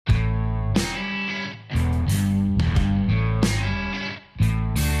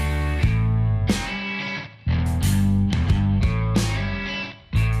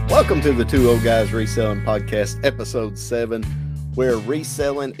Welcome to the Two Old Guys Reselling Podcast, episode 7, where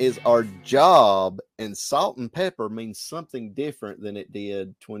reselling is our job and salt and pepper means something different than it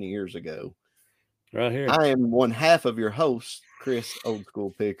did 20 years ago. Right here. I am one half of your host, Chris Old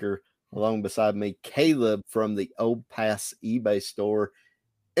School Picker, along beside me, Caleb from the Old Pass eBay store.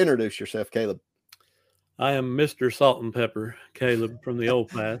 Introduce yourself, Caleb. I am Mr. Salt and Pepper, Caleb from the Old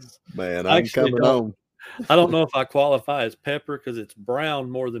Pass. Man, I'm coming home. I don't know if I qualify as pepper because it's brown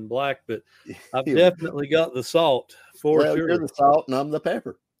more than black, but I've definitely got the salt for sure. You're the salt and I'm the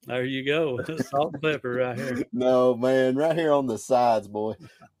pepper. There you go. Salt and pepper right here. No, man, right here on the sides, boy.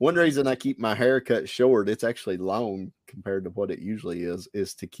 One reason I keep my hair cut short, it's actually long compared to what it usually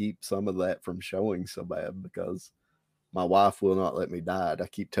is to keep some of that from showing so bad because my wife will not let me dye it. I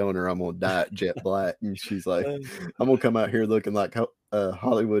keep telling her I'm going to dye it jet black, and she's like, I'm going to come out here looking like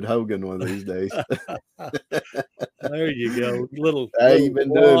Hollywood Hogan one of these days. There you go. How you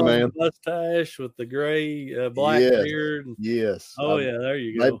been doing, man? Mustache with the gray black beard. Yes. Oh, yeah, there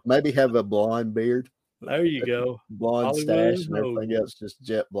you go. Maybe have a blonde beard. There you go. Blonde Hollywood stash and everything else just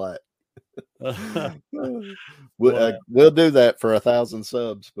jet black. Wow. We'll do that for 1,000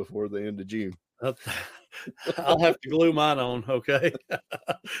 subs before the end of June. I'll have to glue mine on, okay?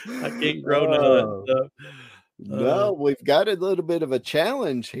 I can't grow none of that stuff. No, we've got a little bit of a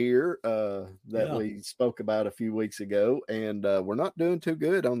challenge here that we spoke about a few weeks ago, and we're not doing too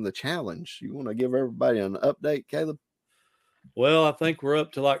good on the challenge. You want to give everybody an update, Caleb? Well, I think we're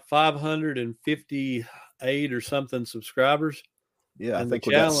up to like 558 or something subscribers. Yeah, I think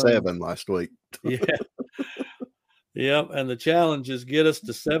we got 7 last week. Yeah. Yep, and the challenge is get us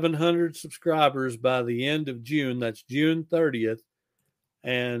to 700 subscribers by the end of June. That's June 30th,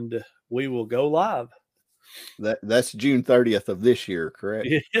 and we will go live. That's June 30th of this year, correct?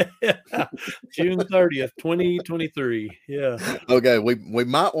 Yeah, June 30th, 2023. Yeah. Okay, we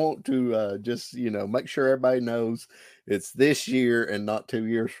might want to just make sure everybody knows it's this year and not 2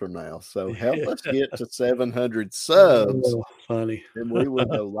 years from now. So help us get to 700 subs. Oh, funny. And we will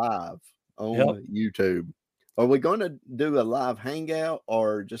go live on YouTube. Are we going to do a live hangout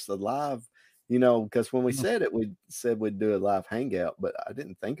or just a live, because when we said it, we said we'd do a live hangout, but I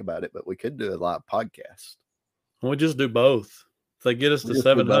didn't think about it, but we could do a live podcast. We'll just do both. If they get us to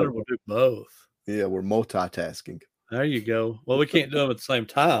 700, we'll do both. Yeah, we're multitasking. There you go. Well, we can't do them at the same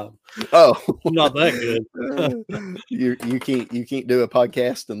time. Oh, I'm not that good. You can't do a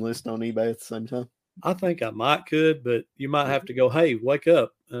podcast and listen on eBay at the same time? I think I might could, but you might have to go, hey, wake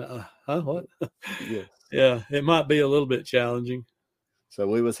up. What? Yeah. Yeah, it might be a little bit challenging. So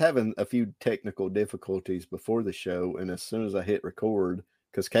we was having a few technical difficulties before the show, and as soon as I hit record,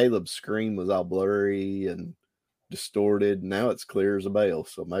 because Caleb's screen was all blurry and distorted, now it's clear as a bell.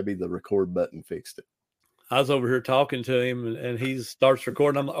 So maybe the record button fixed it. I was over here talking to him, and he starts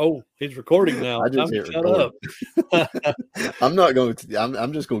recording. I'm like, oh, he's recording now. I just hit record. Up. I'm not going to.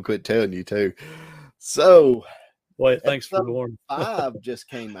 I'm just going to quit telling you too. So, wait, thanks for warning. 5 just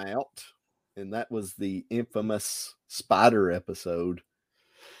came out. And that was the infamous spider episode.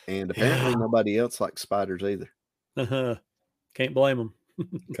 And apparently nobody else likes spiders either. Can't blame them.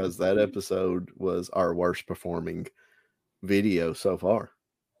 Because that episode was our worst performing video so far.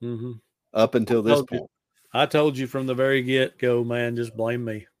 Mm-hmm. Up until this point. I told you from the very get-go, man, just blame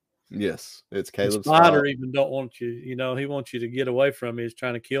me. Yes, it's Caleb's spider fault. Even don't want you, he wants you to get away from me. He's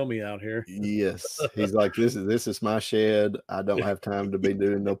trying to kill me out here. Yes, he's like, this is my shed. I don't have time to be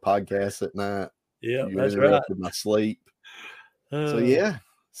doing no podcasts at night. Yeah, you that's interrupted my sleep. So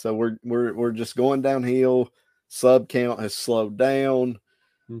we're just going downhill. Sub count has slowed down.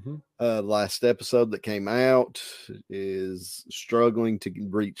 Mm-hmm. Last episode that came out is struggling to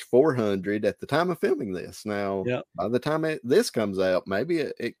reach 400 at the time of filming this. Now, by the time this comes out, maybe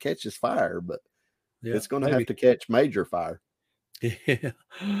it catches fire, but it's going to have to catch major fire. Yeah,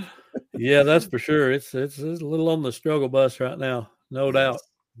 yeah, that's for sure. It's a little on the struggle bus right now, no doubt.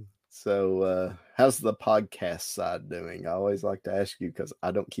 So, how's the podcast side doing? I always like to ask you because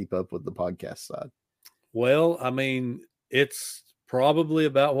I don't keep up with the podcast side. Well, I mean, it's probably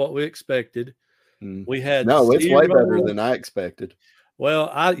about what we expected. We had it's way better than I expected.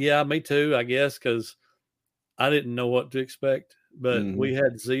 Well, me too, I guess, because I didn't know what to expect. But we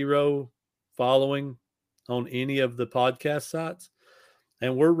had 0 following on any of the podcast sites,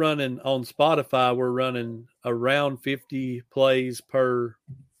 and we're running on Spotify. We're running around 50 plays per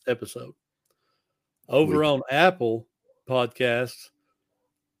episode. Over on Apple Podcasts,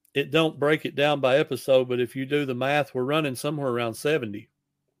 it don't break it down by episode, but if you do the math, we're running somewhere around 70.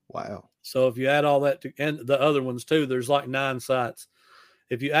 Wow. So if you add all that and the other ones too, there's like 9 sites.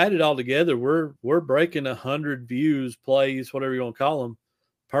 If you add it all together, we're breaking 100 views, plays, whatever you want to call them,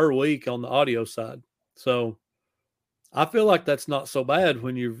 per week on the audio side. So I feel like that's not so bad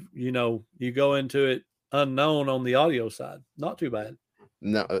when you go into it unknown on the audio side. Not too bad.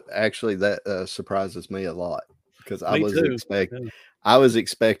 No, actually, that surprises me a lot because Me too. I was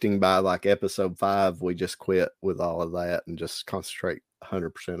expecting by like episode 5 we just quit with all of that and just concentrate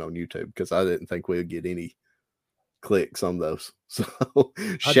 100% on YouTube because I didn't think we would get any clicks on those. So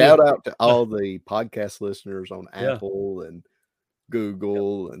shout out to all the podcast listeners on Apple and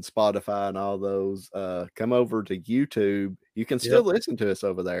Google and Spotify and all those. Come over to YouTube. You can still listen to us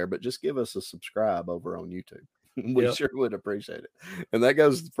over there, but just give us a subscribe over on YouTube. We sure would appreciate it. And that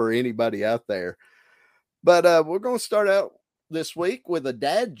goes for anybody out there. But we're going to start out this week with a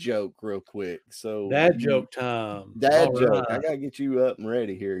dad joke real quick. So dad joke time. Dad joke. Right. I got to get you up and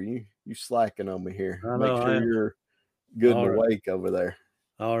ready here. You slacking on me here. Make sure you're good and awake over there.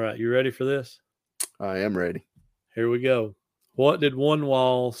 All right. You ready for this? I am ready. Here we go. What did one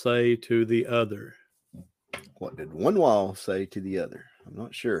wall say to the other? What did one wall say to the other? I'm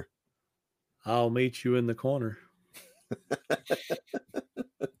not sure. I'll meet you in the corner.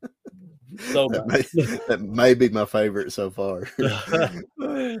 So that may be my favorite so far.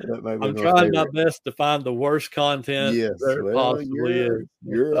 I'm trying my best to find the worst content there possibly is.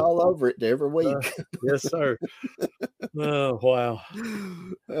 You're all over it every week. Yes, sir. Oh, wow.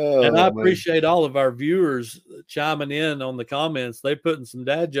 And I appreciate all of our viewers chiming in on the comments. They're putting some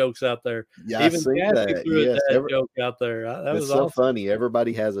dad jokes out there. Yeah, even Kathy threw a dad joke out there. That was so awesome. Funny.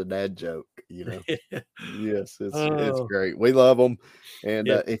 Everybody has a dad joke, Yes, it's great. We love them. And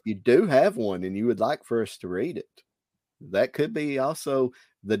if you do have one and you would like for us to read it, that could be also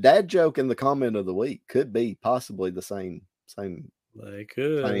the dad joke in the comment of the week could be possibly the same same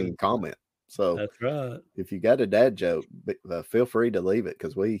comment. So that's right. If you got a dad joke, feel free to leave it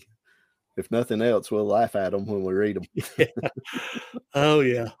because if nothing else, we'll laugh at them when we read them. Oh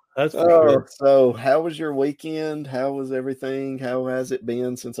yeah, that's for sure. So how was your weekend? How was everything? How has it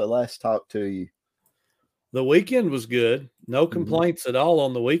been since I last talked to you? The weekend was good. No complaints at all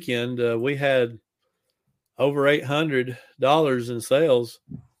on the weekend. We had over $800 in sales.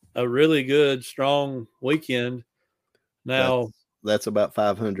 A really good, strong weekend. Now that's about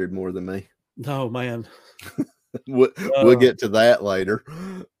 500 more than me. No, man. We'll get to that later.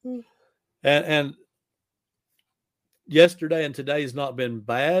 And yesterday and today's not been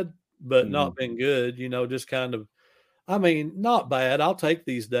bad, but not been good. Just kind of, not bad. I'll take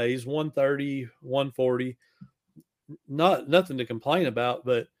these days, 130, 140. Nothing to complain about,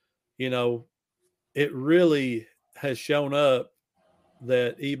 but it really has shown up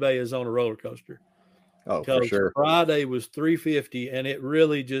that eBay is on a roller coaster. Oh, for sure. Friday was 350 and it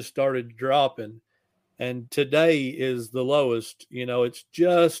really just started dropping. And today is the lowest. It's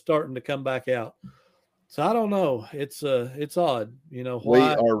just starting to come back out. So I don't know. It's odd.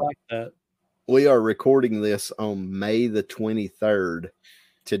 Why like that? We are recording this on May the 23rd.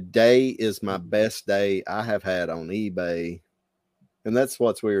 Today is my best day I have had on eBay. And that's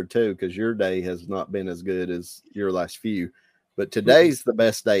what's weird too, because your day has not been as good as your last few. But today's the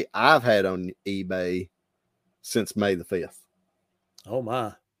best day I've had on eBay since May the 5th. Oh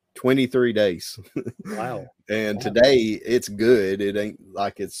my. 23 days. Wow. And today it's good. It ain't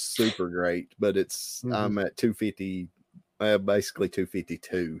like it's super great, but it's I'm at 250, basically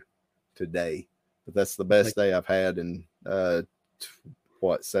 252 today. But that's the best day I've had in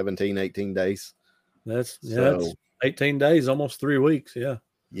 17, 18 days. That's 18 days, almost 3 weeks. Yeah.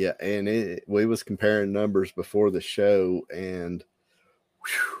 Yeah. And we was comparing numbers before the show and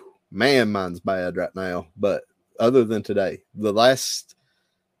man, mine's bad right now. But other than today,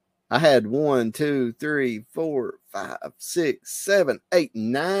 I had 1, 2, 3, 4, 5, 6, 7, 8,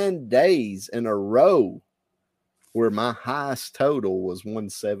 9 days in a row where my highest total was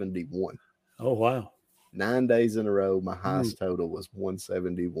 171. Oh, wow. 9 days in a row, my highest total was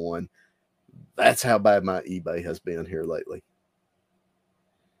 171. That's how bad my eBay has been here lately.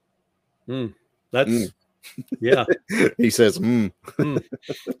 That's yeah. He says, I don't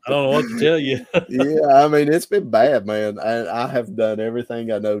know what to tell you. Yeah, it's been bad, man. I have done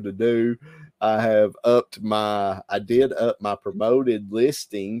everything I know to do. I did up my promoted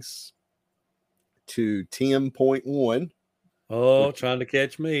listings to 10.1. Oh, trying to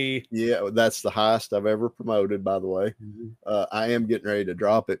catch me. Yeah, that's the highest I've ever promoted, by the way. I am getting ready to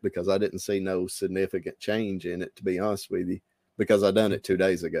drop it because I didn't see no significant change in it, to be honest with you, because I done it 2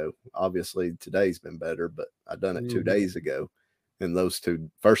 days ago. Obviously, today's been better, but I done it 2 days ago, and those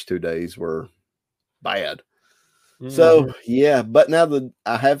first 2 days were bad. So, yeah, but now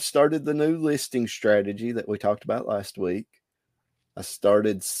I have started the new listing strategy that we talked about last week. I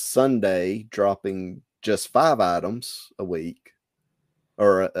started Sunday dropping just 5 items a week,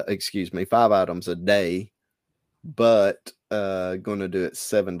 or excuse me, 5 items a day, but going to do it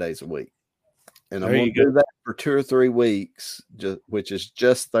 7 days a week. And I'm going to do that for 2 or 3 weeks, which is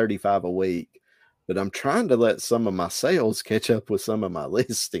just 35 a week. But I'm trying to let some of my sales catch up with some of my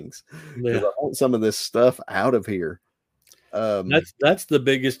listings because I want some of this stuff out of here. That's the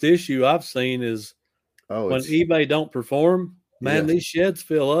biggest issue I've seen is when eBay don't perform, man, these sheds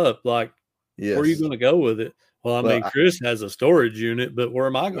fill up. Like, where are you going to go with it? Well, I mean, Chris has a storage unit, but where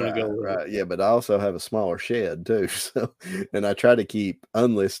am I going to go with it? Yeah, but I also have a smaller shed too. So, and I try to keep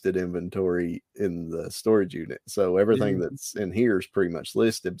unlisted inventory in the storage unit. So everything that's in here is pretty much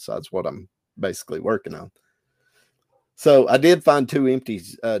listed besides what I'm basically working on. So I did find 2 empty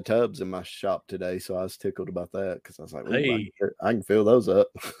tubs in my shop today. So I was tickled about that because I was like, hey, I can fill those up.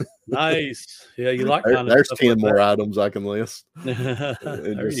 Nice. Yeah, you like there's 10 more items I can list.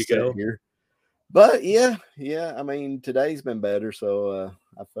 There you go. Here. But yeah. I mean, today's been better, so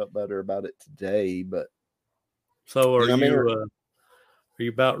I felt better about it today. But so are you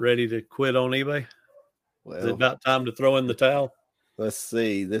about ready to quit on eBay? Well, is it about time to throw in the towel? Let's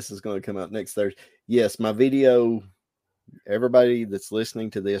see. This is going to come out next Thursday. Yes, my video. Everybody that's listening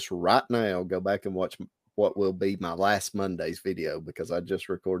to this right now, go back and watch what will be my last Monday's video because I just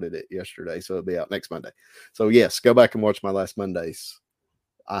recorded it yesterday, so it'll be out next Monday. So yes, go back and watch my last Monday's.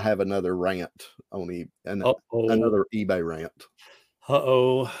 I have another rant on another eBay rant.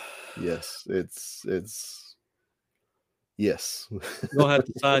 Yes, it's yes. We'll have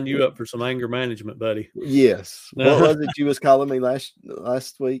to sign you up for some anger management, buddy. Yes. What was it you was calling me last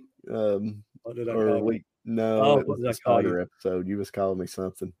week? What did I call you? No, it was the spider episode. You was calling me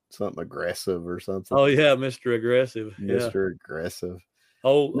something aggressive or something. Oh yeah, Mr. Aggressive. Mr. Aggressive.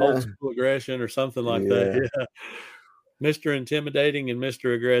 Old school aggression or something like that. Yeah. Mr. Intimidating and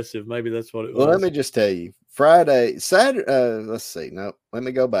Mr. Aggressive. Maybe that's what it was. Well, let me just tell you. Saturday, let's see. No, let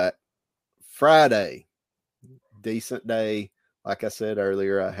me go back. Friday, decent day. Like I said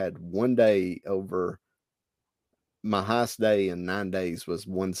earlier, I had 1 day over. My highest day in 9 days was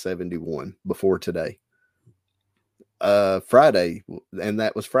 171 before today. Friday, and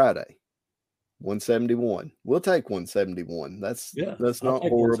that was Friday. 171. We'll take 171. That's not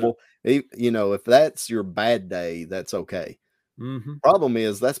horrible. You know, if that's your bad day, that's okay. Problem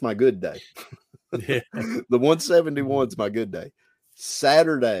is that's my good day. The 171 is my good day.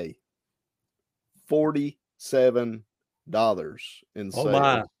 Saturday, $47 in sales. Oh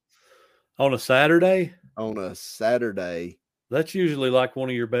my. On a Saturday? On a Saturday. That's usually like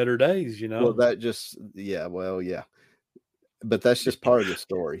one of your better days, you know. Well, that just yeah. But that's just part of the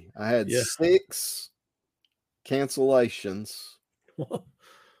story. I had 6 cancellations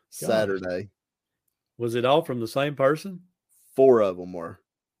Saturday. Was it all from the same person? 4 of them were.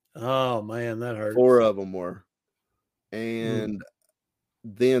 Oh, man, that hurts. 4 of them were. And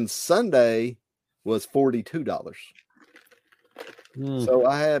then Sunday was $42. So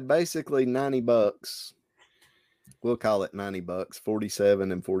I had basically $90. We'll call it $90.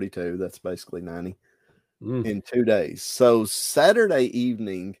 47 and 42. That's basically 90. In 2 days. So Saturday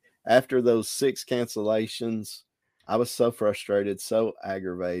evening, after those 6 cancellations, I was so frustrated, so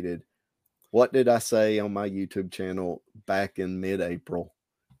aggravated. What did I say on my YouTube channel back in mid-April?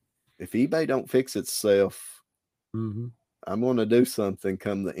 If eBay don't fix itself, I'm going to do something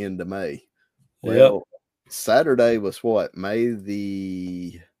come the end of May. Well, Saturday was what? May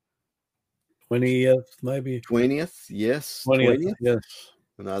the 20th, maybe. 20th? Yes. 20th. Yes.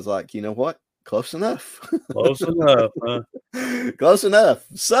 And I was like, you know what? Close enough. Close enough, huh? Close enough.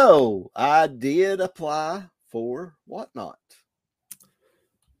 So I did apply for WhatNot.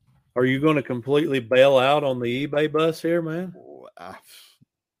 Are you going to completely bail out on the eBay bus here, man?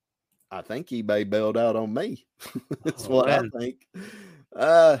 I think eBay bailed out on me. That's what I think.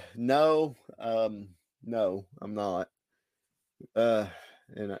 No, I'm not. And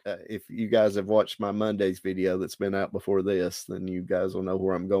if you guys have watched my Monday's video that's been out before this, then you guys will know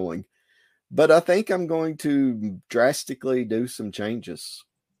where I'm going. But I think I'm going to drastically do some changes.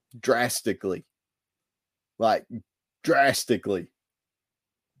 Drastically. Like, drastically.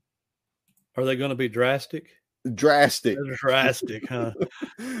 Are they going to be drastic? Drastic. Drastic, huh?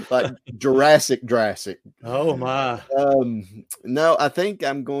 Like Jurassic. Oh, my. No, I think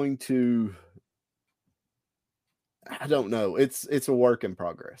I'm going to... I don't know. It's a work in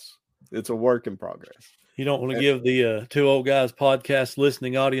progress. It's a work in progress. You don't want to give the Two Old Guys podcast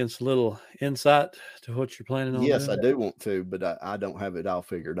listening audience a little insight to what you're planning on? Yes, I do want to, but I don't have it all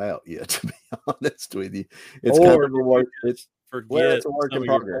figured out yet, to be honest with you. It's kind of a work. It's a work in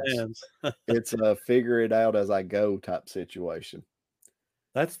progress. It's a figure it out as I go type situation.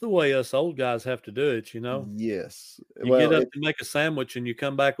 That's the way us old guys have to do it, Yes. You Well, get up to make a sandwich and you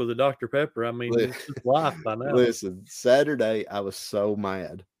come back with a Dr. Pepper. I mean, it's just life by now. listen, Saturday, I was so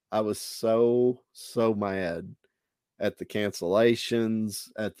mad. I was so mad at the cancellations,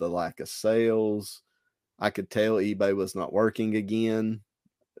 at the lack of sales. I could tell eBay was not working again,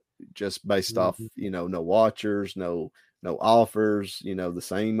 just based off, no watchers, no offers, the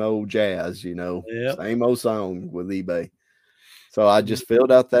same old jazz, Yep. same old song with eBay. So I just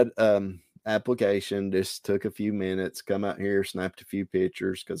filled out that application, just took a few minutes, come out here, snapped a few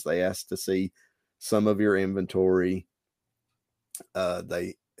pictures because they asked to see some of your inventory.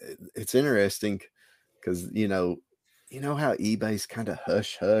 It's interesting because how eBay's kind of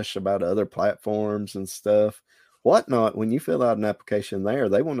hush about other platforms and stuff. WhatNot, when you fill out an application there,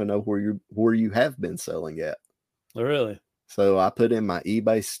 they want to know where you have been selling at. Oh, really? So I put in my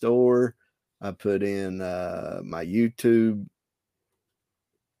eBay store, I put in my YouTube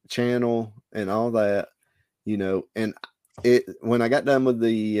channel and all that, and when I got done with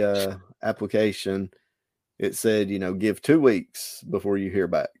the application, it said, give 2 weeks before you hear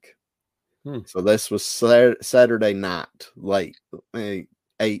back. So this was Saturday night, late, 8,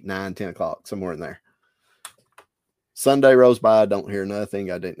 9, 10 o'clock, somewhere in there. Sunday rolls by, I don't hear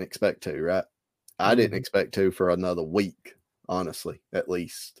nothing. I didn't expect to, right? I didn't expect to for another week, honestly, at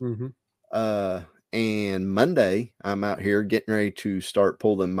least. And Monday, I'm out here getting ready to start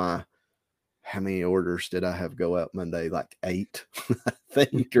pulling my, how many orders did I have go out Monday? Like 8, I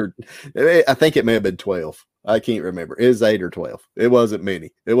think, or I think it may have been 12. I can't remember. It was 8 or 12. It wasn't many.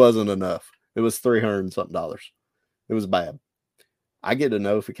 It wasn't enough. It was $300 and something. It was bad. I get a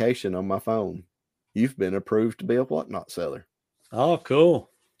notification on my phone. You've been approved to be a WhatNot seller. Oh, cool.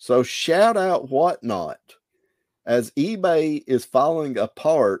 So shout out WhatNot. As eBay is falling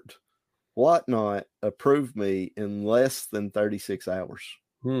apart, WhatNot approved me in less than 36 hours.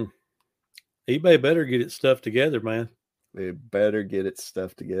 eBay better get its stuff together, man. They better get its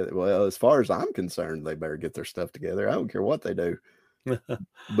stuff together. Well, as far as I'm concerned, they better get their stuff together. I don't care what they do.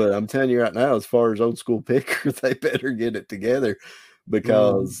 But I'm telling you right now, as far as old school picker, they better get it together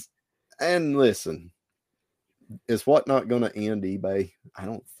because, and listen, is WhatNot going to end eBay? I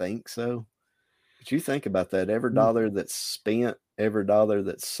don't think so. But you think about that. Every dollar that's spent, every dollar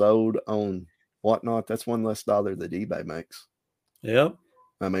that's sold on WhatNot, that's one less dollar that eBay makes. Yep.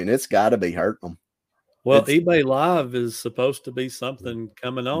 I mean, it's got to be hurting them. Well, eBay Live is supposed to be something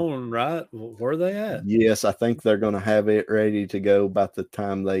coming on, right? Where are they at? Yes, I think they're going to have it ready to go by the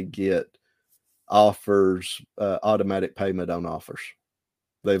time they get offers, automatic payment on offers.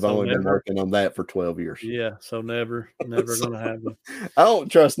 They've only been working on that for 12 years. Yeah, so never going to happen. I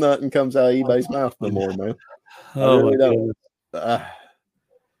don't trust nothing comes out of eBay's mouth no more, man. I really don't.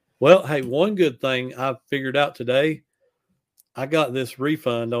 Well, hey, one good thing I figured out today, I got this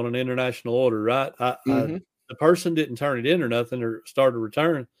refund on an international order, right? The person didn't turn it in or nothing or start a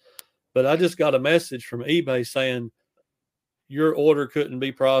return, but I just got a message from eBay saying your order couldn't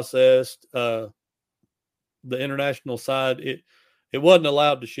be processed. The international side, it wasn't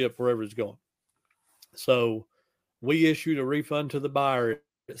allowed to ship wherever it's going. So we issued a refund to the buyer.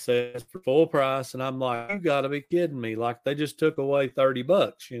 It says for full price. And I'm like, you got to be kidding me. Like they just took away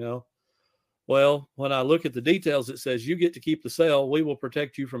 $30, Well, when I look at the details, it says you get to keep the sale. We will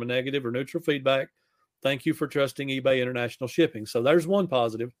protect you from a negative or neutral feedback. Thank you for trusting eBay International Shipping. So there's one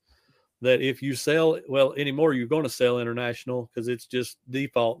positive, that if you sell, well, anymore, you're going to sell international because it's just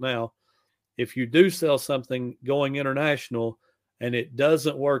default now. If you do sell something going international and it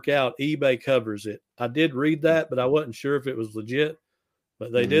doesn't work out, eBay covers it. I did read that, but I wasn't sure if it was legit,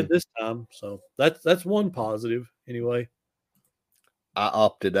 but they did this time. So that's one positive anyway. I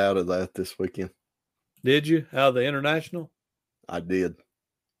opted out of that this weekend. Did you? Out of the international? I did.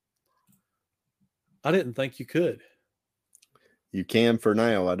 I didn't think you could. You can for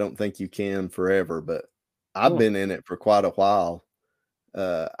now. I don't think you can forever, but I've been in it for quite a while.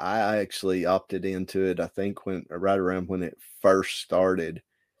 I actually opted into it, I think, right around when it first started.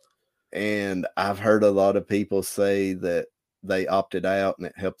 And I've heard a lot of people say that they opted out and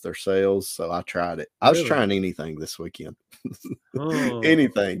it helped their sales. So I tried it. I was trying anything this weekend.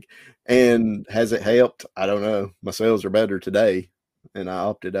 Anything. And has it helped? I don't know. My sales are better today. And I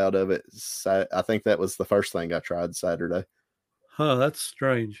opted out of it. I think that was the first thing I tried Saturday. Huh, that's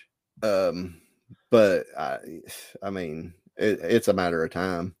strange. But I mean, it's a matter of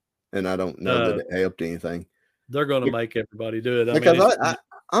time. And I don't know that it helped anything. They're going to make everybody do it. Because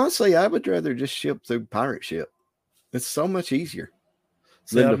honestly, I would rather just ship through Pirate Ship. It's so much easier.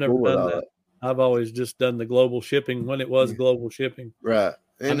 See, I've never done that. I've always just done the global shipping when it was global shipping. Right.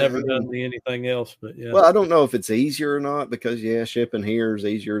 I never done anything else, but yeah. Well, I don't know if it's easier or not because shipping here is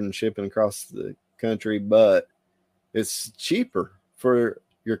easier than shipping across the country, but it's cheaper for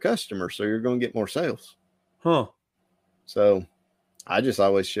your customer, so you're going to get more sales. Huh. So I just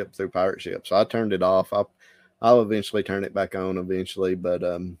always ship through pirate ship. So I turned it off. I'll eventually turn it back on eventually, but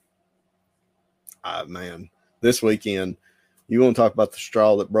man, this weekend, you want to talk about the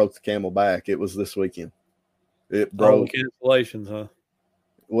straw that broke the camel back? It was this weekend. It broke. All the cancellations, huh?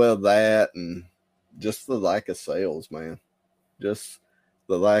 Well, that and just the lack of sales, man. Just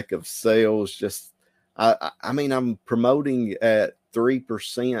the lack of sales. Just I mean, I'm promoting at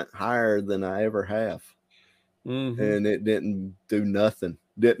 3% higher than I ever have, and it didn't do nothing.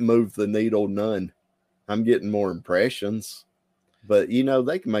 Didn't move the needle none. I'm getting more impressions, but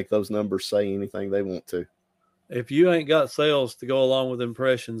they can make those numbers say anything they want to. If you ain't got sales to go along with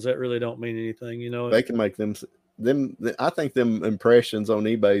impressions, that really don't mean anything. They can make them. I think them impressions on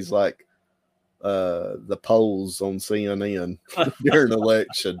eBay's like the polls on CNN during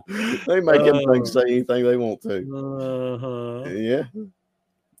election. They make them things say anything they want to. Yeah.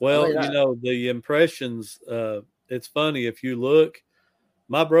 Well, the impressions. It's funny if you look.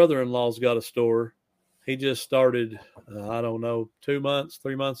 My brother-in-law's got a store. He just started. I don't know, 3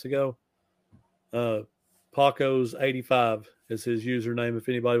 months ago. Paco's 85 is his username. If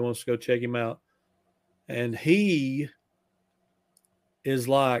anybody wants to go check him out. And he is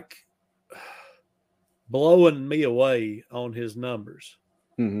like blowing me away on his numbers.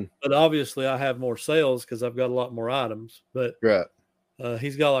 But obviously I have more sales because I've got a lot more items. But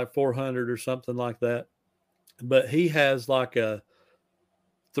he's got like 400 or something like that. But he has like a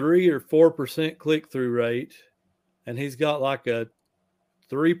 3 or 4% click-through rate. And he's got like a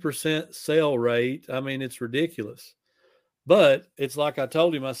 3% sale rate. I mean, it's ridiculous. But it's like I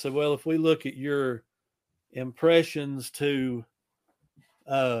told him, I said, well, if we look at your impressions to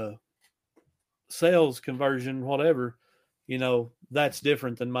sales conversion, whatever, that's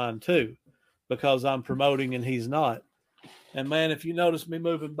different than mine too, because I'm promoting and he's not. And man, if you notice me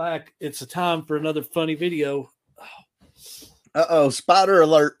moving back, it's a time for another funny video. Spider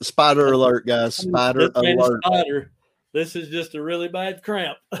alert, guys. Spider alert. This is just a really bad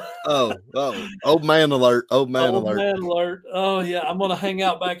cramp. Old man alert. Old man alert. Oh yeah, I'm gonna hang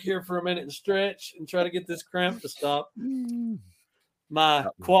out back here for a minute and stretch and try to get this cramp to stop. My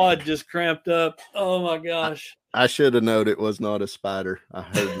quad just cramped up. Oh my gosh. I should have known it was not a spider.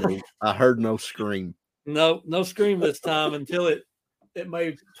 I heard no scream. No scream this time until it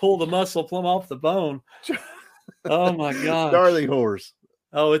may pull the muscle plumb off the bone. Oh my gosh. Charlie horse.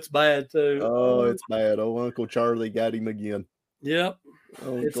 Oh, it's bad too. Oh, it's bad. Oh, Uncle Charlie got him again. Yep.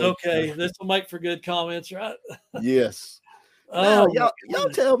 It's okay. This will make for good comments, right? Yes. Now, y'all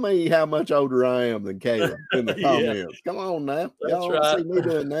tell me how much older I am than Caleb in the comments. Come on now. Y'all don't see me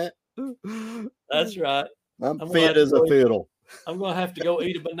doing that. That's right. I'm fit as a fiddle. I'm going to have to go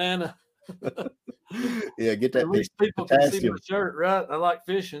eat a banana. Yeah, get that. At least people can see my shirt, right? I like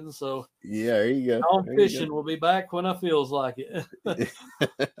fishing, so yeah, there you go. On fishing will be back when I feels like it.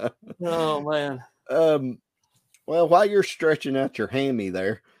 Oh man. Well, while you're stretching out your hammy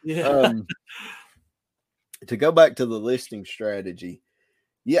there, yeah. To go back to the listing strategy,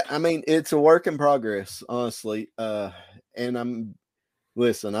 yeah, I mean it's a work in progress, honestly. And I'm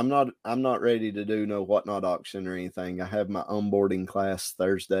not ready to do no WhatNot auction or anything. I have my onboarding class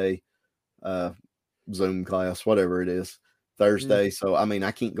Thursday. Zoom class, whatever it is, Thursday. So, I mean,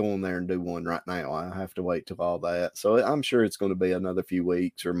 I can't go in there and do one right now. I have to wait till all that. So I'm sure it's going to be another few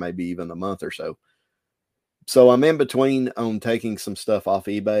weeks or maybe even a month or so. So I'm in between on taking some stuff off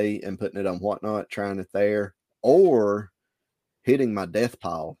eBay and putting it on WhatNot, trying it there, or hitting my death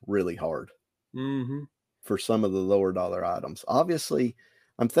pile really hard for some of the lower dollar items. Obviously,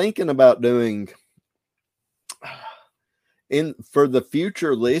 I'm thinking about doing for the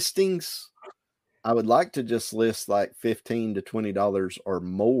future listings, I would like to just list like $15 to $20 or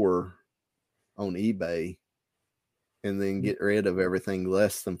more on eBay and then get rid of everything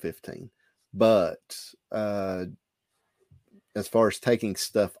less than 15. But as far as taking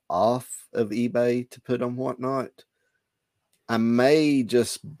stuff off of eBay to put on WhatNot, I may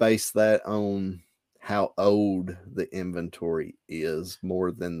just base that on how old the inventory is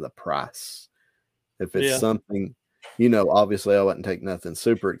more than the price. If it's something, obviously I wouldn't take nothing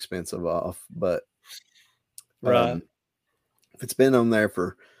super expensive off, but right. If it's been on there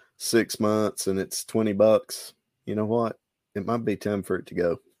for 6 months and it's $20, you know what? It might be time for it to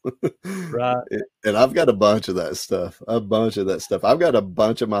go. Right. And I've got a bunch of that stuff. I've got a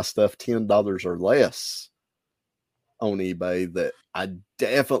bunch of my stuff $10 or less on eBay that I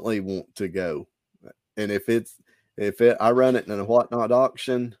definitely want to go. And if If I run it in a WhatNot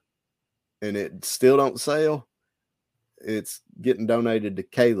auction and it still don't sell, it's getting donated to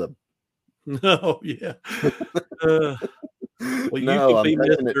Caleb. Oh yeah. Well, you No, could I'm be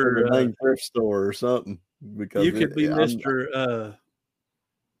taking it to Mr. the dang thrift store or something because You could be Mr.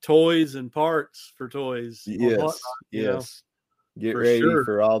 Toys and parts for toys on WhatNot, yes. Get for ready sure.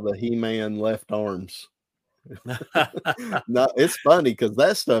 for all the He-Man left arms. No, it's funny because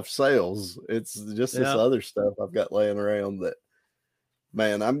that stuff sells. It's just this other stuff I've got laying around that,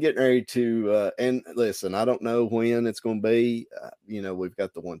 man, I'm getting ready to. And listen, I don't know when it's going to be. We've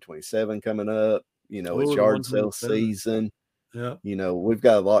got the 127 coming up. It's yard sale season. Yeah. We've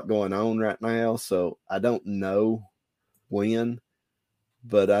got a lot going on right now, so I don't know when,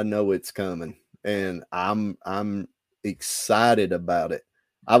 but I know it's coming, and I'm excited about it.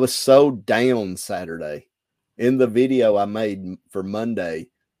 I was so down Saturday. In the video I made for Monday,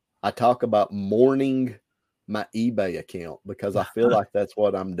 I talk about mourning my eBay account because I feel like that's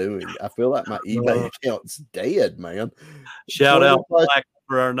what I'm doing. I feel like my eBay account's dead, man. Shout out Black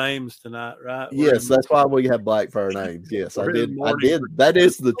for our names tonight, right? Yes, that's why we have Black for our names. Yes, I did. That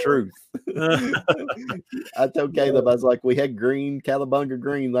is the truth. I told Caleb, I was like, we had green, Calabunga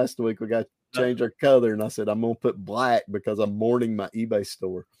green last week. We got to change our color. And I said, I'm going to put black because I'm mourning my eBay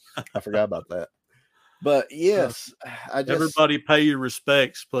store. I forgot about that. But yes, everybody pay your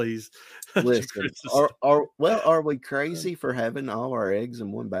respects, please. Listen, are we crazy for having all our eggs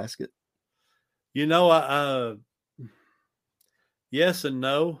in one basket? Yes and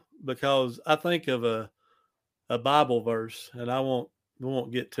no, because I think of a Bible verse, and we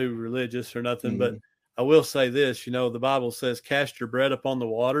won't get too religious or nothing, but I will say this, the Bible says, cast your bread upon the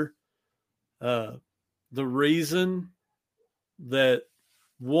water. The reason that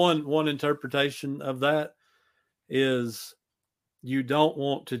one interpretation of that is you don't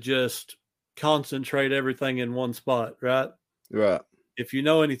want to just concentrate everything in one spot, right? Right. If you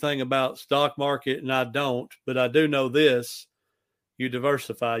know anything about stock market, and I don't, but I do know this, you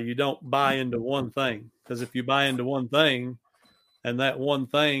diversify. You don't buy into one thing, because if you buy into one thing and that one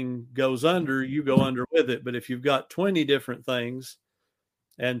thing goes under, you go under with it. But if you've got 20 different things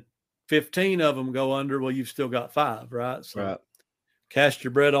and 15 of them go under, well, you've still got 5, right? So cast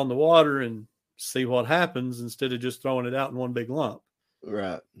your bread on the water and see what happens instead of just throwing it out in one big lump.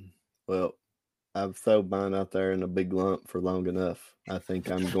 Right. Well, I've thrown mine out there in a big lump for long enough. I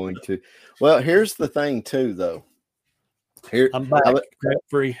think I'm going to. Well, here's the thing too, though. Here I'm back, cramp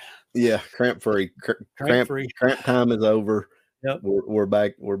free. Yeah, cramp free. Cramp time is over. Yep. We're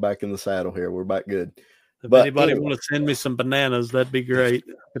back. We're back in the saddle here. We're back good. If anybody want to send me some bananas, that'd be great.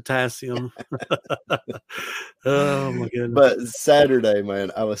 Potassium. Oh my goodness. But Saturday,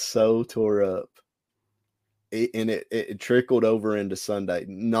 man, I was so tore up. It trickled over into Sunday.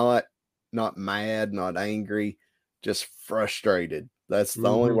 Not mad, not angry, just frustrated. That's the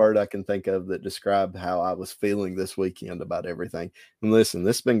only word I can think of that described how I was feeling this weekend about everything. And listen,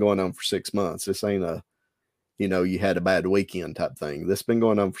 this has been going on for 6 months. This ain't a, you had a bad weekend type thing. This has been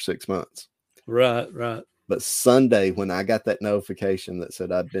going on for 6 months. Right. But Sunday, when I got that notification that said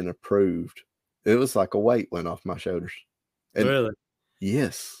I'd been approved, it was like a weight went off my shoulders. And really?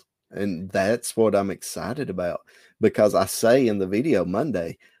 Yes. And that's what I'm excited about, because I say in the video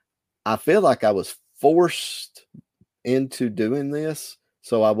Monday, I feel like I was forced into doing this.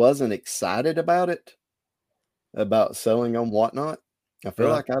 So I wasn't excited about it, about selling on WhatNot. I feel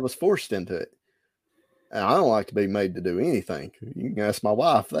like I was forced into it. And I don't like to be made to do anything. You can ask my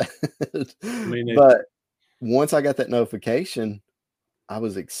wife that. But once I got that notification, I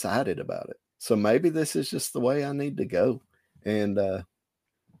was excited about it. So maybe this is just the way I need to go. And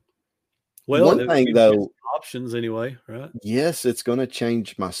one thing though, options anyway, right? Yes, it's going to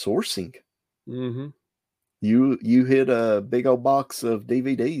change my sourcing. Mm-hmm. You hit a big old box of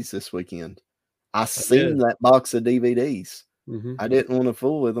DVDs this weekend. I seen that box of DVDs. Mm-hmm. I didn't want to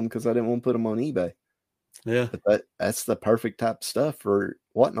fool with them because I didn't want to put them on eBay. Yeah, but that's the perfect type of stuff for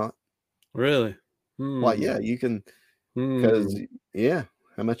WhatNot. Really? Well, yeah, you can, because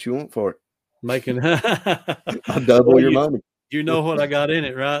how much you want for it? Making I'll double your money. You know what I got in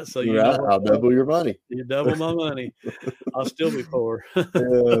it, right? So I'll double your money. You double my money. I'll still be poor.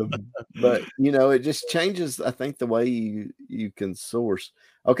 But it just changes, I think, the way you can source.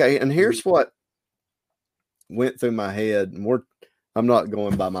 Okay, and here's what went through my head, and I'm not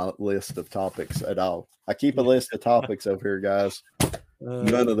going by my list of topics at all. I keep a list of topics over here, guys.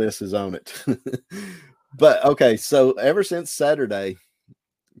 None of this is on it. But okay, so ever since Saturday,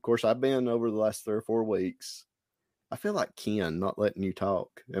 of course, I've been over the last 3 or 4 weeks. I feel like Ken not letting you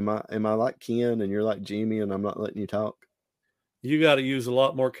talk. Am I like Ken and you're like Jimmy and I'm not letting you talk? You got to use a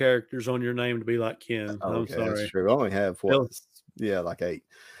lot more characters on your name to be like Ken. I'm Okay, that's sorry. true. I only have Fill, like 8.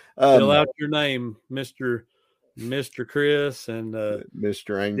 fill out your name, Mr. Chris and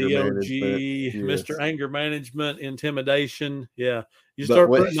Mr. Anger DOG, Management. Yes. Mr. Anger Management, Intimidation. Yeah. You But start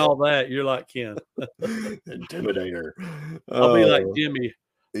putting all that, you're like Ken. Intimidator. I'll be like Jimmy.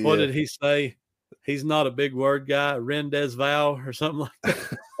 What Yeah. did he say? He's not a big word guy. Rendez Val or something like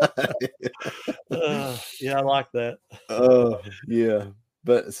that. Yeah, I like that. Oh, yeah.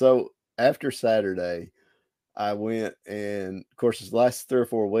 But so after Saturday, I went, and of course, the last 3 or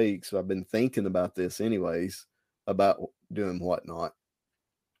 4 weeks, I've been thinking about this anyways, about doing WhatNot.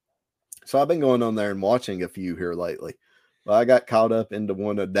 So I've been going on there and watching a few here lately. Well, I got caught up into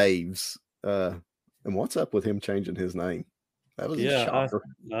one of Dave's. And what's up with him changing his name? That was a shocker.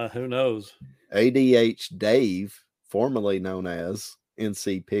 Who knows? ADH Dave, formerly known as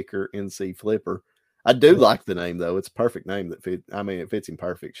NC Picker, NC Flipper. I do like the name, though. It's a perfect name that it fits him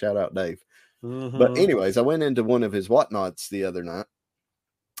perfect. Shout out, Dave. But anyways, I went into one of his WhatNots the other night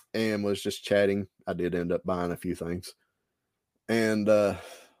and was just chatting. I did end up buying a few things. And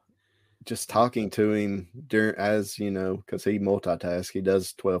just talking to him because he multitasks. He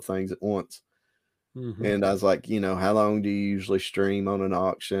does 12 things at once. And I was like, how long do you usually stream on an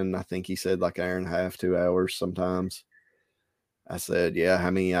auction? I think he said like 1.5 hours, 2 hours sometimes. I said, yeah, how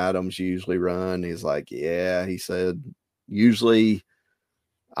many items you usually run? He's like, yeah. He said, usually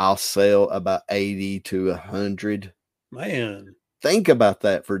I'll sell about 80 to 100. Man. Think about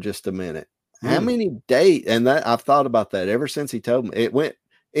that for just a minute. How many days? And that I've thought about that ever since he told me. It went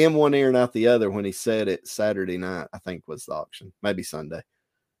in one ear and out the other when he said it Saturday night, I think was the auction. Maybe Sunday.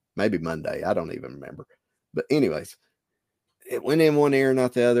 Maybe Monday. I don't even remember. But anyways, it went in one ear and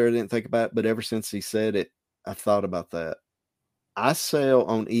out the other. I didn't think about it. But ever since he said it, I've thought about that. I sell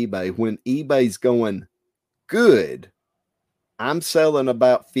on eBay. When eBay's going good, I'm selling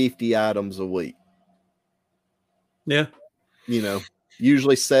about 50 items a week. Yeah.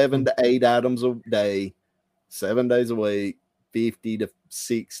 Usually 7 to 8 items a day, 7 days a week, 50 to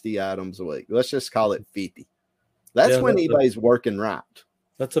 60 items a week. Let's just call it 50. That's when eBay's working right.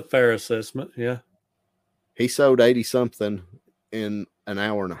 That's a fair assessment. Yeah. He sold 80 something in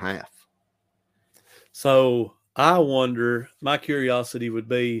 1.5 hours. So I wonder, my curiosity would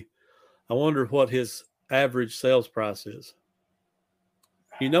be, I wonder what his average sales price is.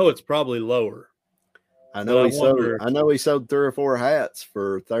 It's probably lower. I know he sold 3 or 4 hats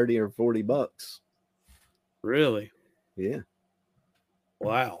for 30 or 40 bucks. Really? Yeah.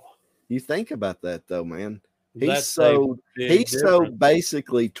 Wow. You think about that though, man. He That's sold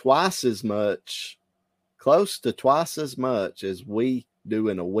basically close to twice as much as we do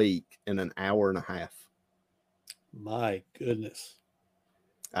in a week in 1.5 hours. My goodness.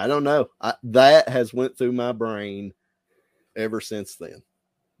 I don't know. That has went through my brain ever since then.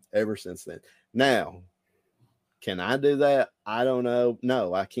 Now, can I do that? I don't know.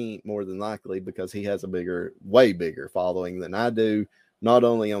 No, I can't, more than likely, because he has a way bigger following than I do, not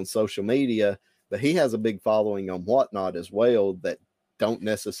only on social media, but he has a big following on WhatNot as well that don't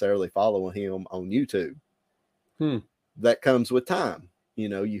necessarily follow him on YouTube. That comes with time.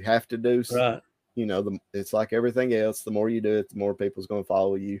 You have to do right. It's like everything else. The more you do it, the more people's going to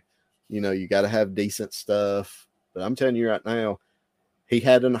follow you. You got to have decent stuff. But I'm telling you right now, he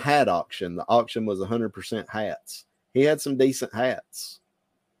had a hat auction. The auction was 100% hats. He had some decent hats.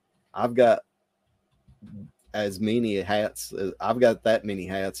 I've got as many hats. I've got that many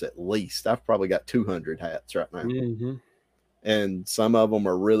hats at least. I've probably got 200 hats right now. And some of them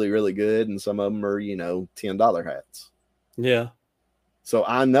are really, really good. And some of them are, $10 hats. Yeah. So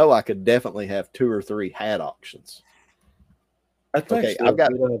I know I could definitely have 2 or 3 hat auctions. That's actually a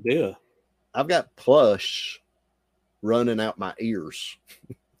good idea. I've got plush running out my ears.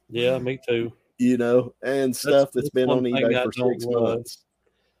 Yeah, me too. And stuff that's been on eBay for 6 months.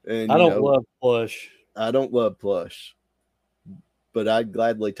 And I don't love plush. I don't love plush, but I'd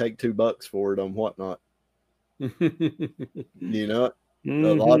gladly take $2 for it on WhatNot. A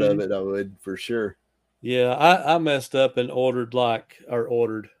lot of it I would for sure. Yeah, I messed up and bought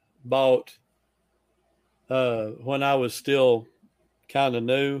when I was still kind of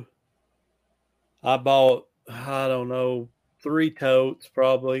new. I bought, I don't know, 3 totes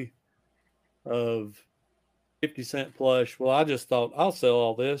probably of 50-cent plush. Well, I just thought I'll sell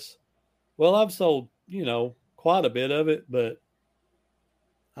all this. Well, I've sold, quite a bit of it, but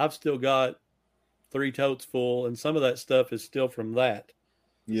I've still got 3 totes full, and some of that stuff is still from that.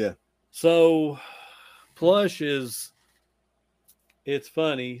 Yeah. So plush it's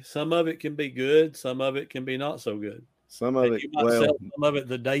funny. Some of it can be good. Some of it can be not so good. Some of it, you might sell some of it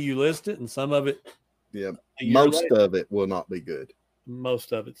the day you list it, and some of it Yeah. A year Most later, of it will not be good.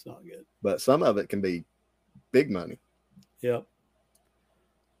 most of it's not good. But some of it can be big money. Yep.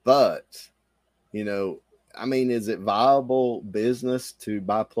 But, I mean, is it viable business to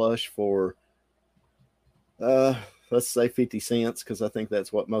buy plush for, let's say 50 cents? Because I think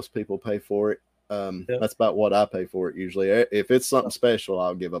that's what most people pay for it. That's about what I pay for it usually. If it's something special,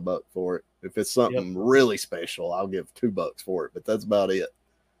 I'll give $1 for it. If it's something really special, I'll give $2 for it. But that's about it.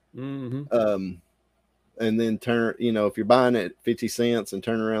 Mm-hmm. And then if you're buying it 50 cents and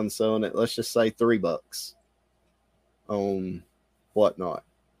turn around and selling it, let's just say $3 on WhatNot.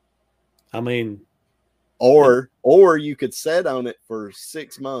 I mean, or you could set on it for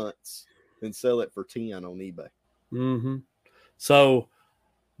 6 months and sell it for 10 on eBay. Mm-hmm. So,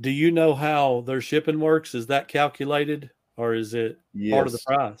 do you know how their shipping works? Is that calculated, or is it part of the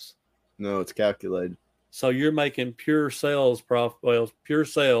price? No, it's calculated. So you're making pure sales profit. Well, pure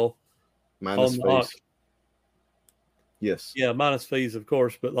sale minus fees. Yes. Yeah, minus fees, of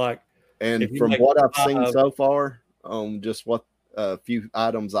course. But and from what I've seen so far, just what a few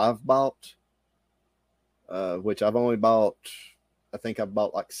items I've bought, which I've only bought, I think I've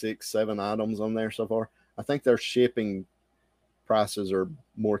bought like 6-7 items on there so far. I think their shipping prices are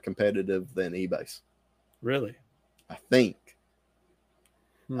more competitive than eBay's. Really? I think.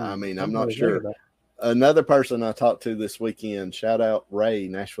 I mean, I'm not sure. Another person I talked to this weekend, shout out Ray,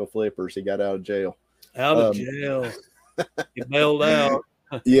 Nashville Flippers. He got out of jail. Out of jail. He bailed out.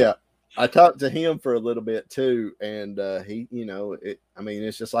 Yeah. I talked to him for a little bit too. And he,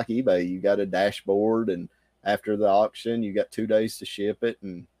 it's just like eBay. You got a dashboard, and after the auction, you got 2 days to ship it,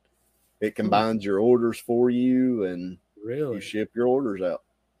 and it combines your orders for you, and you ship your orders out.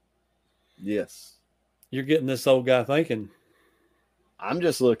 Yes. You're getting this old guy thinking. I'm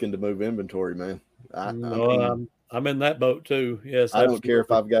just looking to move inventory, man. I'm in that boat too. Yes. I don't care if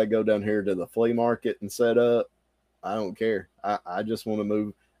I've got to go down here to the flea market and set up. I don't care. I just want to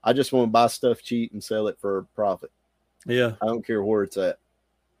move. I just want to buy stuff cheap and sell it for a profit. Yeah. I don't care where it's at.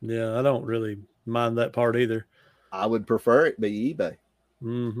 Yeah. I don't really mind that part either. I would prefer it be eBay.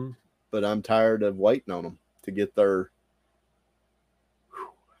 Mm-hmm. But I'm tired of waiting on them to get their,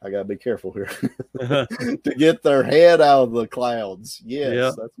 I got to be careful here, to get their head out of the clouds.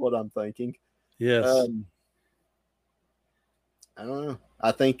 Yes, that's what I'm thinking. Yes. I don't know.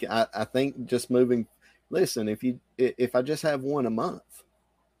 I think just moving. Listen, if I just have one a month,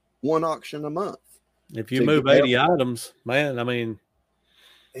 one auction a month. If you move 80 items, man, I mean,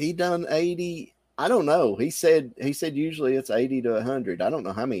 he done 80. I don't know. He said usually it's 80 to 100. I don't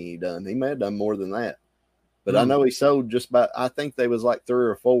know how many he done. He may have done more than that. But I know he sold just about, I think there was like 3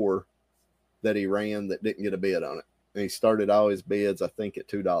 or 4 that he ran that didn't get a bid on it. And he started all his bids, I think, at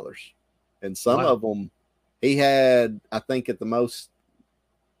 $2. And some of them he had, I think at the most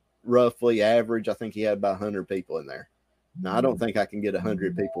roughly average, I think he had about 100 people in there. Now, I don't think I can get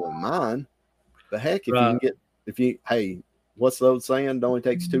 100 people in mine. But heck, hey, what's the old saying? It only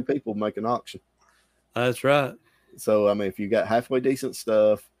takes 2 people to make an auction. That's right. So, I mean, if you got halfway decent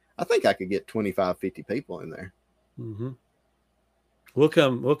stuff, I think I could get 25, 50 people in there. Mm-hmm. We'll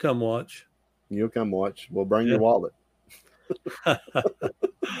come watch. You'll come watch. We'll bring your wallet.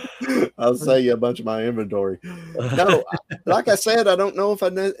 I'll sell you a bunch of my inventory. No, like I said, I don't know if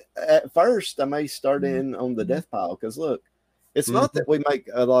at first I may start in on the death pile, because look, it's not that we make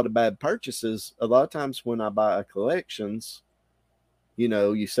a lot of bad purchases. A lot of times when I buy collections,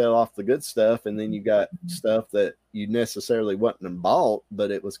 you sell off the good stuff, and then you got stuff that you necessarily wouldn't bought,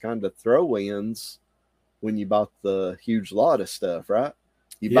 but it was kind of throw-ins when you bought the huge lot of stuff, right?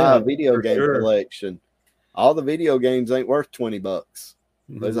 You buy a video game collection. All the video games ain't worth $20.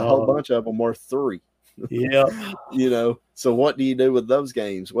 There's a whole bunch of them worth $3. Yeah. So what do you do with those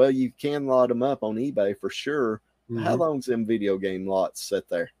games? Well, you can lot them up on eBay for sure. How long's them video game lots sit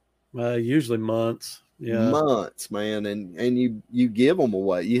there? Usually months. Yeah. Months, man. And you give them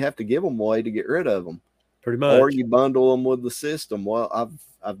away. You have to give them away to get rid of them. Pretty much. Or you bundle them with the system. Well,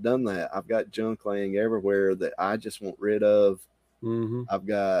 I've done that. I've got junk laying everywhere that I just want rid of. Mm-hmm. I've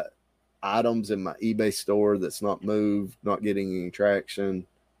got items in my eBay store that's not moved, not getting any traction,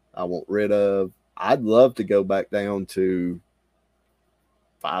 I want rid of. I'd love to go back down to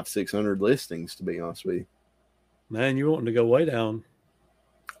 500-600 listings, to be honest with you. Man, you're wanting to go way down.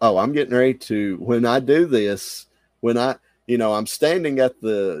 Oh, I'm getting ready to, when I do this, I'm standing at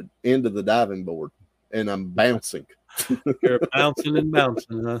the end of the diving board and I'm bouncing. You're bouncing and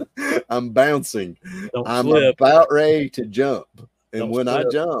bouncing, huh? I'm bouncing. I'm slip. about ready to jump. And Don't when slip. I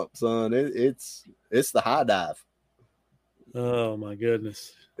jump, son, it's the high dive. Oh my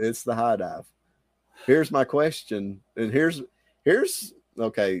goodness. It's the high dive. Here's my question. And here's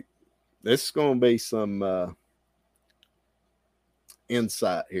okay. this is going to be some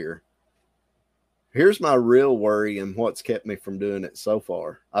insight here. Here's my real worry and what's kept me from doing it so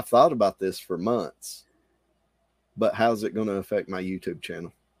far. I've thought about this for months, but how's it going to affect my YouTube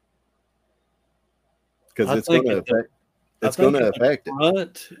channel? Because it's going to affect. It's going to affect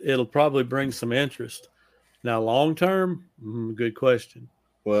it. It'll probably bring some interest. Now, long term, good question.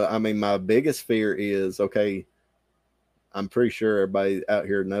 Well, I mean, my biggest fear is, okay, I'm pretty sure everybody out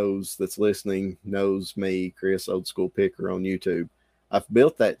here that's listening knows me, Chris, Old School Picker on YouTube. I've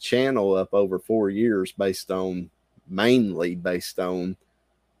built that channel up over 4 years mainly based on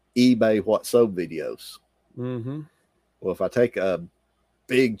eBay What Sold videos. Mm-hmm. Well, if I take a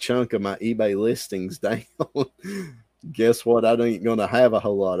big chunk of my eBay listings down, guess what? I ain't going to have a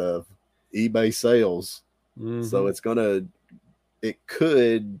whole lot of eBay sales. Mm-hmm. So it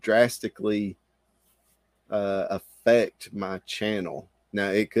could drastically affect my channel.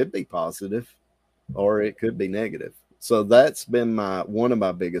 Now, it could be positive or it could be negative. So that's been one of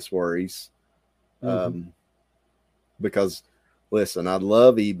my biggest worries. Because, listen, I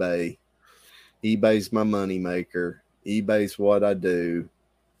love eBay. eBay's my money maker. eBay's what I do.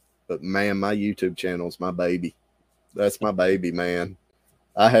 But, man, my YouTube channel's my baby. That's my baby, man.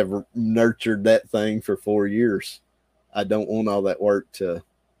 I have nurtured that thing for 4 years. I don't want all that work to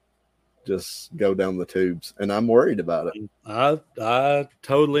just go down the tubes, and I'm worried about it. I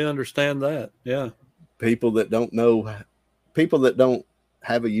totally understand that. Yeah. People that don't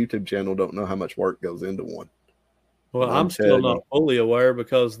have a YouTube channel don't know how much work goes into one. Well, I'm still not fully aware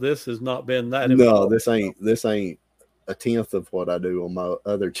because this has not been that involved. No, this ain't a tenth of what I do on my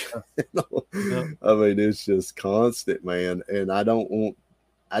other channel. Yep. I mean, it's just constant, man. And I don't want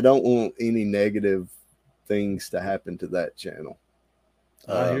any negative things to happen to that channel.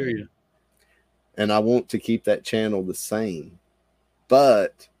 I hear you. And I want to keep that channel the same.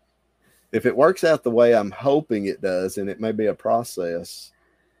 But if it works out the way I'm hoping it does, and it may be a process,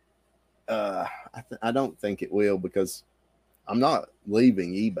 I don't think it will, because I'm not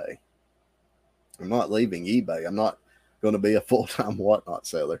leaving eBay. I'm not going to be a full-time WhatNot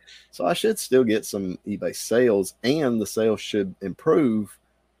seller. So I should still get some eBay sales, and the sales should improve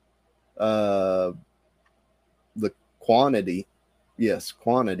the quantity. Yes,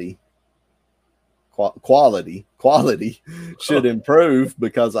 quality should improve,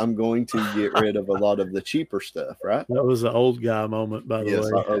 because I'm going to get rid of a lot of the cheaper stuff, right? That was an old guy moment, by the way. Yes,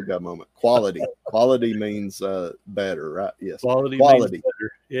 old guy moment. Quality means better, right? Yes. Quality means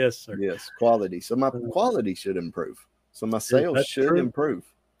better. Yes, sir. Yes, quality. So my quality should improve. So my sales should improve.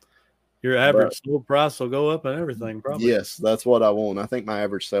 Your average sale price will go up and everything, probably. Yes, that's what I want. I think my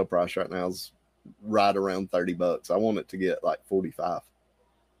average sale price right now is right around $30. I want it to get like 45.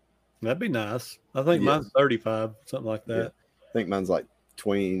 That'd be nice. I think mine's 35, something like that. Yeah. I think mine's like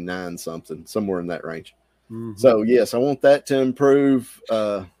 29 something, somewhere in that range. Mm-hmm. So, yes, I want that to improve.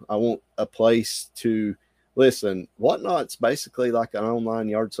 I want a place to listen. WhatNot's basically like an online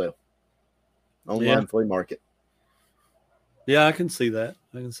yard sale, online flea market. Yeah, I can see that.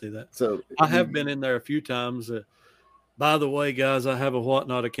 So I have been in there a few times. By the way, guys, I have a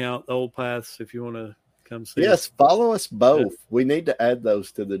WhatNot account, Old Paths, if you want to come see. Yes, follow us both. We need to add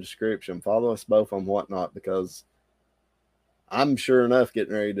those to the description. Follow us both on WhatNot, because I'm sure enough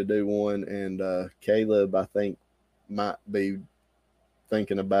getting ready to do one, and Caleb, I think, might be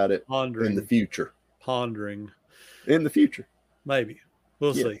thinking about it in the future. In the future. Maybe.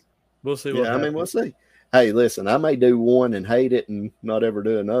 We'll see. We'll see. Yeah, I mean, we'll see. Hey, listen, I may do one and hate it and not ever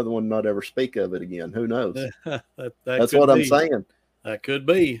do another one, not ever speak of it again. Who knows? That's what I'm saying. That could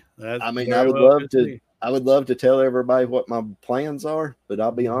be. I mean, I would love to tell everybody what my plans are, but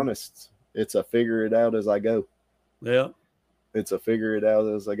I'll be honest, it's a figure it out as I go. Yeah. It's a figure it out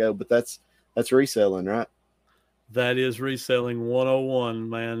as I go. But that's reselling, right? That is reselling 101,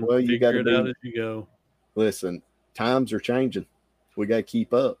 man. Well, you got to figure it out as you go. Listen, times are changing. We got to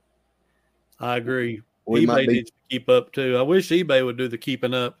keep up. I agree. eBay needs to keep up too. I wish eBay would do the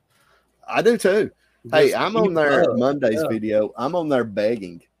keeping up. I do too. Hey, I'm on their Monday's video. I'm on there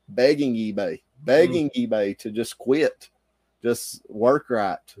begging eBay to just quit, just work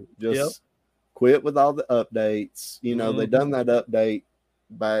right, just quit with all the updates. You know, they done that update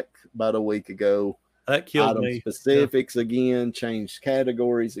back about a week ago. That killed me. Specifics again, changed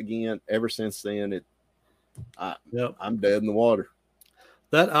categories again. Ever since then, I'm dead in the water.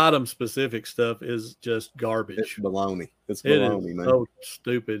 That item specific stuff is just garbage. It's baloney. It's baloney, man. So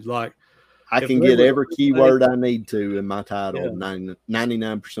stupid. Like, I can get every keyword I need to in my title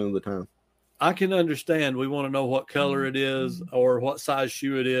 99% of the time. I can understand we want to know what color it is or what size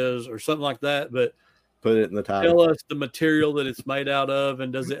shoe it is or something like that, but Put it in the title. Tell us the material that it's made out of,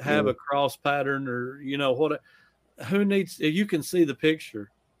 and does it have a cross pattern, or what? Who needs? You can see the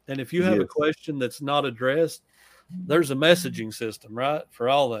picture, and if you have a question that's not addressed, there's a messaging system, right, for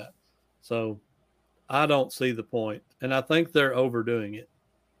all that. So I don't see the point, and I think they're overdoing it.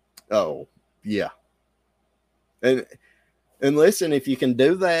 Oh yeah, and listen, if you can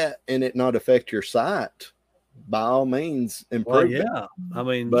do that and it not affect your site, by all means, improve it. Yeah, I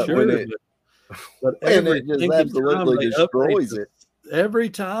mean, but sure, when it just absolutely destroys it every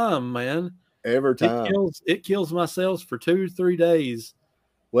time, man. Every time it kills my sales for 2-3 days.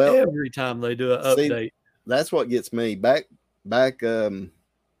 Well, every time they do an update. That's what gets me back. I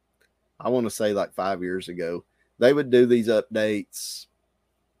want to say like 5 years ago, they would do these updates.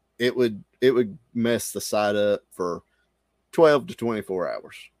 It would mess the site up for 12 to 24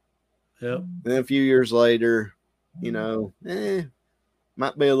 hours. Yep. And a few years later,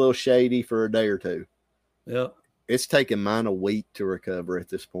 might be a little shady for a day or two. Yep. It's taken mine a week to recover at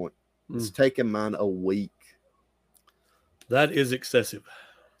this point. It's taken mine a week. That is excessive.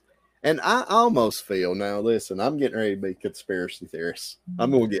 And I almost feel, now listen, I'm getting ready to be conspiracy theorist.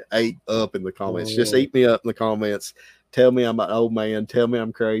 I'm going to get ate up in the comments. Just eat me up in the comments. Tell me I'm an old man. Tell me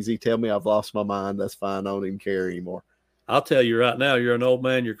I'm crazy. Tell me I've lost my mind. That's fine. I don't even care anymore. I'll tell you right now, you're an old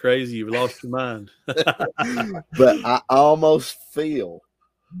man. You're crazy. You've lost your mind. But I almost feel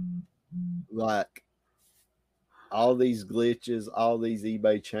like all these glitches, all these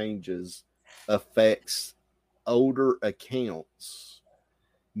eBay changes affects older accounts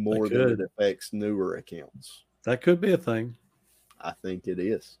more than it affects newer accounts. That could be a thing. I think it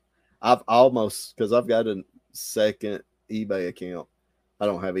is. Because I've got a second eBay account. I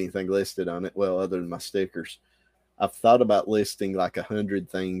don't have anything listed on it. Well, other than my stickers. I've thought about listing like 100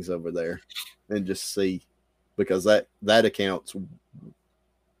 things over there and just see, because that account's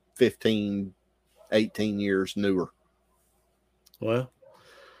 15, 18 years newer. Well,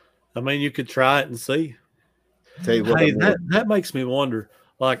 I mean, you could try it and see. Tell you what, hey, that makes me wonder.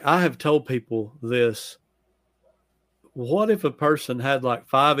 Like, I have told people this. What if a person had like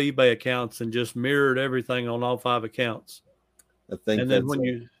 5 eBay accounts and just mirrored everything on all 5 accounts? I think. And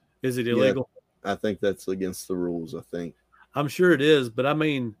then is it illegal? Yeah, I think that's against the rules. I think. I'm sure it is, but I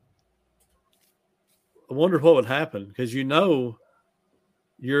mean, I wonder what would happen, because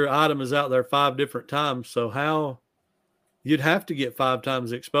your item is out there 5 different times. So how you'd have to get 5 times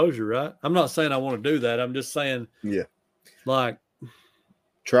the exposure, right? I'm not saying I want to do that. I'm just saying, like,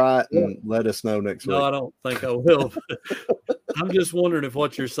 try it and let us know next week. No, I don't think I will. I'm just wondering if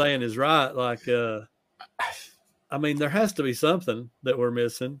what you're saying is right. Like, I mean, there has to be something that we're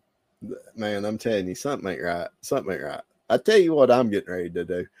missing. Man, I'm telling you, something ain't right. Something ain't right. I tell you what I'm getting ready to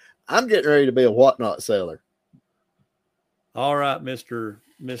do. I'm getting ready to be a WhatNot seller. All right, Mr.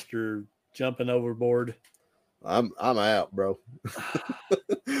 Jumping Overboard. I'm out, bro.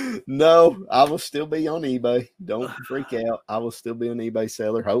 No, I will still be on eBay. Don't freak out. I will still be an eBay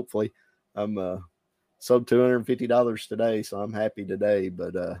seller. Hopefully, I'm sold $250 today, so I'm happy today.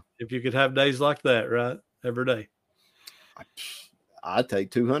 But if you could have days like that, right, every day, I'd take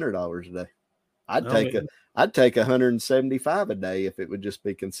 $200 a day. I'd take $175 a day if it would just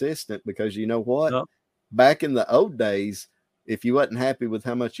be consistent. Because you know what? No. Back in the old days, if you wasn't happy with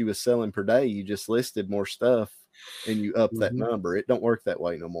how much you was selling per day, you just listed more stuff and you up that number. It don't work that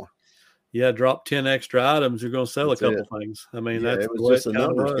way no more. Yeah, drop 10 extra items, you're going to sell a couple things. I mean, it was just a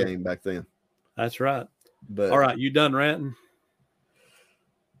numbers game back then. That's right. But all right, you done ranting?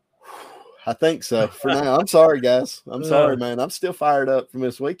 I think so for now. I'm sorry, guys. I'm sorry, man. I'm still fired up from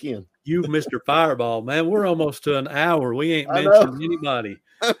this weekend. You, Mr. Fireball, man. We're almost to an hour. We ain't mentioned anybody.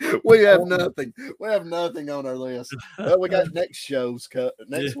 We have nothing. We have nothing on our list. Well, we got next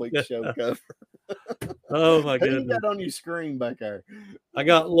week's show cover. Oh my goodness! Who you got on your screen back there? I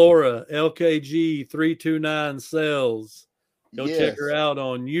got Laura LKG 329 Sales. Go check her out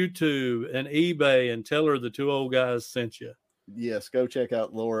on YouTube and eBay and tell her the 2 old guys sent you. Yes, go check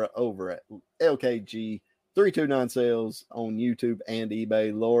out Laura over at LKG 329 Sales on YouTube and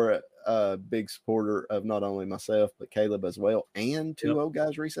eBay. Laura, big supporter of not only myself but Caleb as well, and 2 old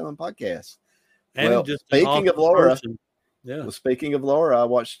guys reselling podcasts. And well, just speaking of Laura, well, speaking of Laura, I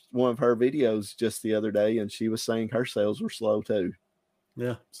watched one of her videos just the other day, and she was saying her sales were slow too.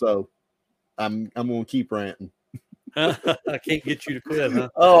 Yeah. So I'm gonna keep ranting. I can't get you to quit, huh?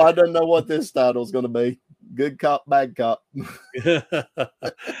 Oh, I don't know what this title is gonna be. Good cop, bad cop. There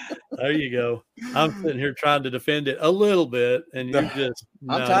you go. I'm sitting here trying to defend it a little bit, and you're just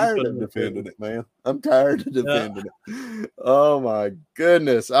I'm tired of defending it, man. I'm tired of defending it. Oh my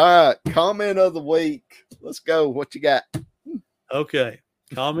goodness. All right. Comment of the week. Let's go. What you got? Okay.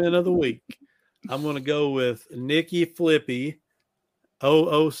 Comment of the week. I'm going to go with Nikki Flippy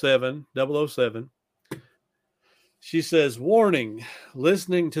 007. She says, warning,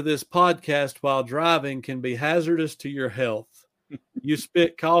 listening to this podcast while driving can be hazardous to your health. You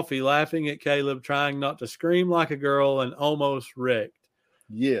spit coffee laughing at Caleb trying not to scream like a girl and almost wrecked.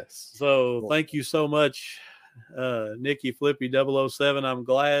 Yes. So thank you so much, Nikki Flippy 007. I'm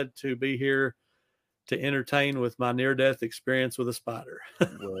glad to be here to entertain with my near-death experience with a spider.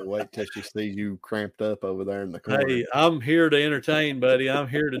 Well, wait till she sees you cramped up over there in the corner. Hey, I'm here to entertain, buddy. I'm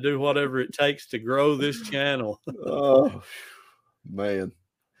here to do whatever it takes to grow this channel. Oh, man.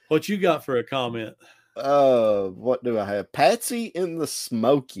 What you got for a comment? What do I have? Patsy in the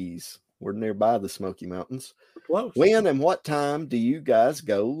Smokies. We're nearby the Smoky Mountains. Close. When and what time do you guys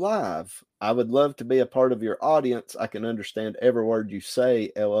go live? I would love to be a part of your audience. I can understand every word you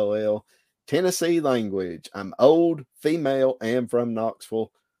say, LOL. Tennessee language. I'm old, female, and from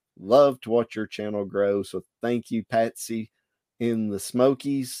Knoxville. Love to watch your channel grow. So thank you, Patsy in the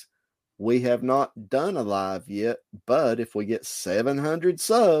Smokies. We have not done a live yet, but if we get 700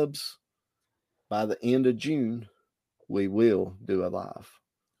 subs by the end of June, we will do a live.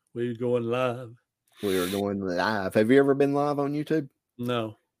 We're going live. We are going live. Have you ever been live on YouTube?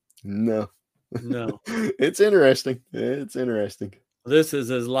 No. It's interesting. It's interesting. This is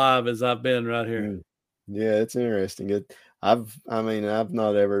as live as I've been right here. Yeah, it's interesting. I've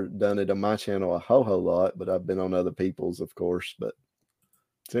not ever done it on my channel a whole lot, but I've been on other people's, of course. But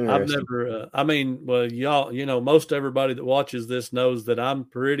it's interesting. I've never. Y'all, most everybody that watches this knows that I'm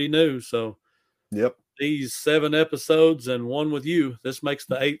pretty new. So, yep. These 7 episodes and one with you. This makes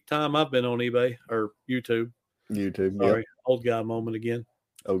the 8th time I've been on eBay or YouTube. Sorry, yep. Old guy moment again.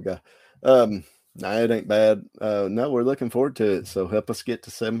 Old guy. No, it ain't bad. No, we're looking forward to it. So help us get to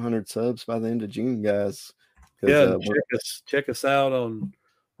 700 subs by the end of June, guys. Yeah, check us out on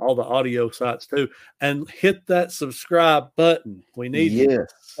all the audio sites too, and hit that subscribe button. We need you.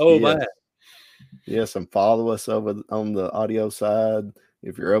 Bad. Yes, and follow us over on the audio side.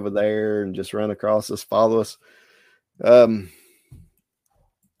 If you're over there and just run across us, follow us.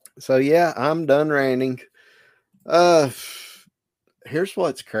 So yeah, I'm done ranting. Here's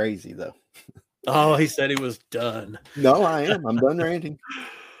what's crazy though. Oh, he said he was done. No, I am. I'm done ranting.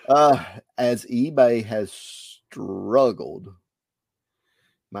 As eBay has struggled,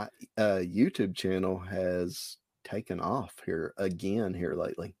 my YouTube channel has taken off here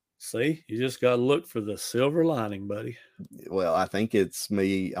lately. See, you just got to look for the silver lining, buddy. Well, I think it's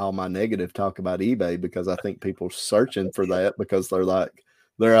me, all my negative talk about eBay, because I think people are searching for that because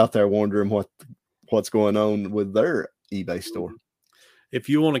they're out there wondering what's going on with their eBay store. If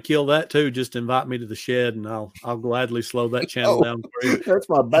you want to kill that too, just invite me to the shed and I'll gladly slow that channel down for you. That's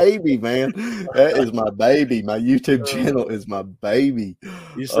my baby, man. That is my baby. My YouTube channel is my baby.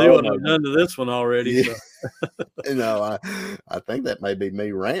 You see what I've done to this one already. Yeah. So. I think that may be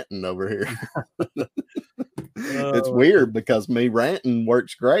me ranting over here. It's weird because me ranting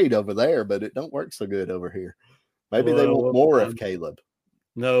works great over there, but it don't work so good over here. Maybe they want more of Caleb.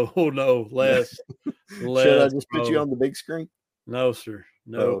 No, less. Should I just put you on the big screen? No, sir.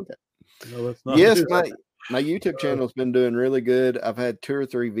 No. Oh, okay. No, that's not. Yes, my YouTube channel's been doing really good. I've had 2 or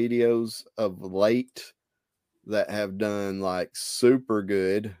 3 videos of late that have done like super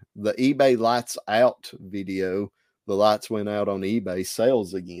good. The eBay lights out video, the lights went out on eBay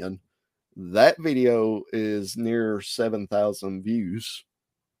sales again. That video is near 7,000 views.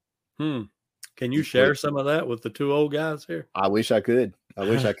 Can you share some of that with the 2 old guys here? I wish I could. I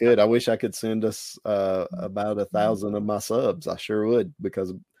wish I could send us about 1,000 of my subs. I sure would,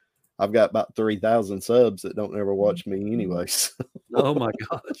 because I've got about 3,000 subs that don't ever watch me anyway. So. Oh my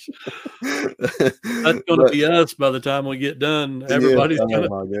gosh. That's going to be us by the time we get done. Everybody's going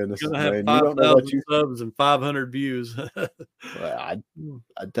to have 5,000 subs and 500 views. Well,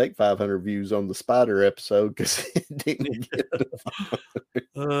 I'd take 500 views on the spider episode because it didn't get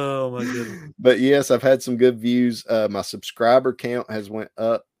Oh my goodness. But yes, I've had some good views. My subscriber count has went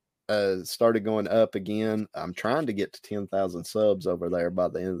up. Started going up again. I'm trying to get to 10,000 subs over there by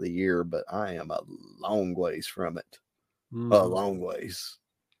the end of the year, but I am a long ways from it. A long ways.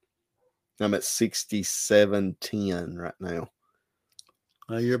 I'm at 6710 right now.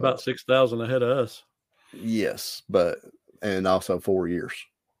 You're about 6,000 ahead of us. Yes, and also 4 years.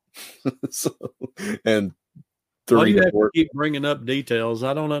 And 3 Why do you have to keep bringing up details?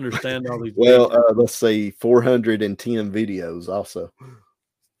 I don't understand all these. Well, let's see, 410 videos also.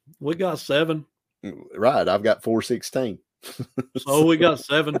 We got 7. Right. I've got 416. So we got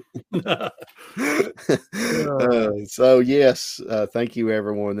 7. So yes, thank you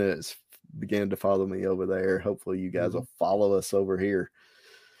everyone that's began to follow me over there. Hopefully you guys will follow us over here.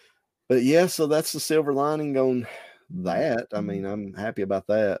 But yeah, so that's the silver lining on that. I mean, I'm happy about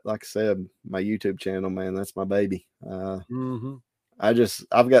that. Like I said, my YouTube channel, man, that's my baby. I've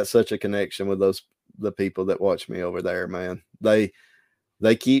got such a connection with the people that watch me over there, man. They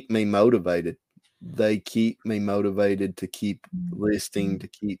keep me motivated. They keep me motivated to keep listing, to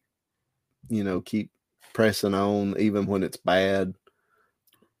keep pressing on, even when it's bad.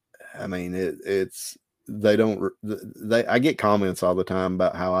 I mean, I get comments all the time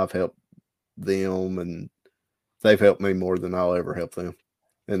about how I've helped them, and they've helped me more than I'll ever help them.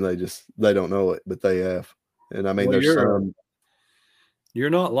 And they don't know it, but they have. And I mean, well, there's some.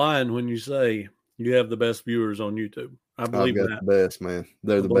 You're not lying when you say you have the best viewers on YouTube. I believe I've got that. the best, man.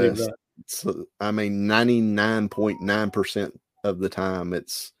 They're the best. So, I mean, 99.9% of the time,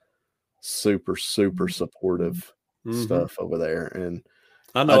 it's super, super supportive stuff over there. And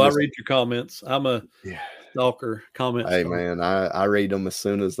I know I read your comments. I'm a stalker comment. Hey, man, I read them as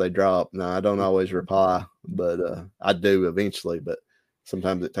soon as they drop. Now, I don't always reply, but I do eventually. But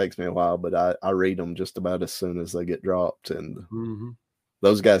sometimes it takes me a while. But I read them just about as soon as they get dropped. And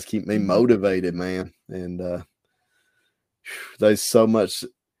those guys keep me motivated, man. And there's so much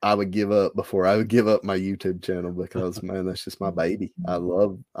I would give up before I would give up my YouTube channel, because man, that's just my baby. I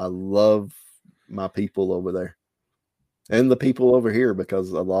love my people over there, and the people over here, because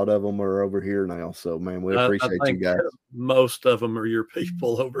a lot of them are over here now. So man, we appreciate you guys. Most of them are your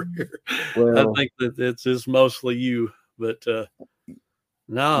people over here. Well, I think that it's just mostly you, but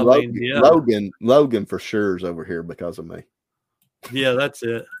no, Logan, I mean, yeah. Logan for sure is over here because of me. Yeah, that's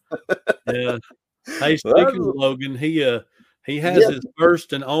it. Yeah. Hey, speaking of Logan, he has his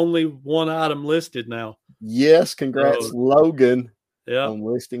first and only one item listed now. Yes, congrats, Logan. Yeah, on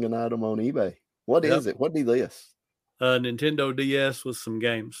listing an item on eBay. What is it? What did he list? Nintendo DS with some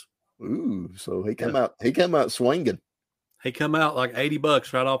games. Ooh, so he came out. He came out swinging. He come out like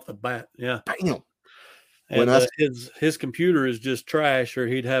 $80 right off the bat. Yeah, bam. And his computer is just trash, or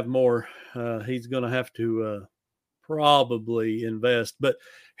he'd have more. He's going to have to probably invest. But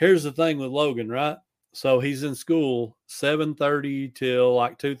here's the thing with Logan, right? So he's in school 7:30 till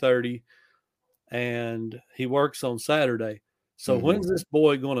like 2:30, and he works on Saturday. So when's this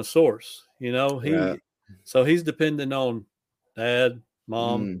boy going to source? So he's depending on dad,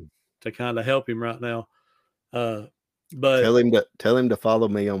 mom to kind of help him right now. But tell him to follow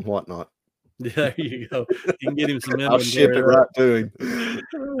me on WhatNot. There you go. You can get him some I'll ship it right to him.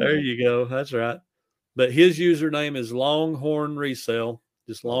 There you go. That's right. But his username is Longhorn Resell,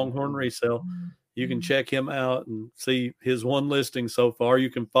 just Longhorn Resell. You can check him out and see his one listing so far. You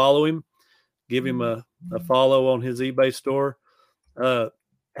can follow him, give him a follow on his eBay store. And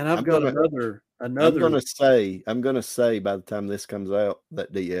I've got another. I'm gonna say by the time this comes out,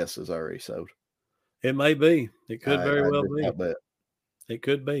 that DS is already sold. It may be. It could very well be. I bet. It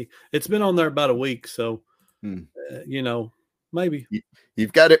could be. It's been on there about a week, so maybe.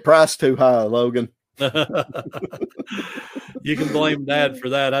 You've got it priced too high, Logan. You can blame Dad for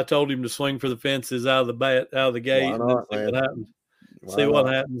that. I told him to swing for the fences out of the gate, and then see what happens. See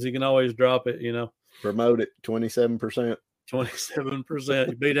what happens. He can always drop it, Promote it 27%. 27%.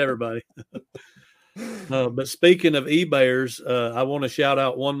 You beat everybody. But speaking of eBayers, I want to shout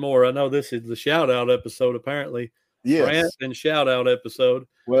out one more. I know this is the shout out episode, apparently. Yes. Rant and shout out episode.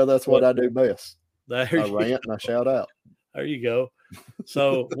 Well, that's what I do best. I rant and I shout out. There you go.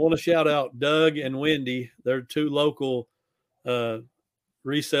 So want to shout out Doug and Wendy. They're two local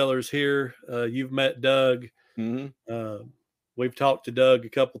resellers here. You've met Doug. We've talked to Doug a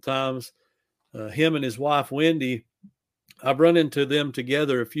couple times. Him and his wife, Wendy, I've run into them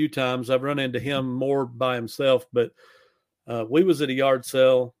together a few times. I've run into him more by himself, but we was at a yard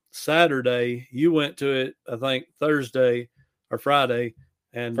sale Saturday. You went to it, I think, Thursday or Friday.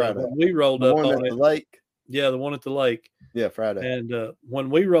 And when we rolled up on it, the lake. Yeah, the one at the lake. Yeah, Friday. And when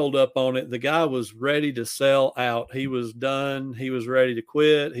we rolled up on it, the guy was ready to sell out. He was done. He was ready to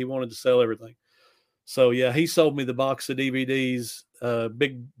quit. He wanted to sell everything. So yeah, he sold me the box of DVDs.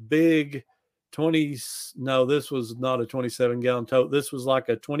 Big 20. No, this was not a 27-gallon tote. This was like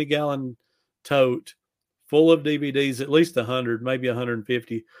a 20-gallon tote full of DVDs, at least 100, maybe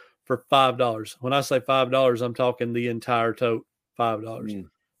 150 for $5. When I say $5, I'm talking the entire tote, $5.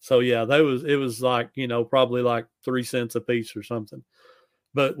 So yeah, it was like, probably like 3 cents a piece or something.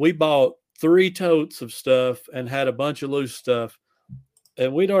 But we bought 3 totes of stuff and had a bunch of loose stuff.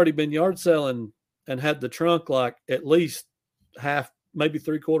 And we'd already been yard selling and had the trunk like at least half, maybe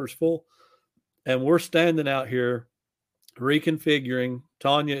 3/4 full. And we're standing out here reconfiguring.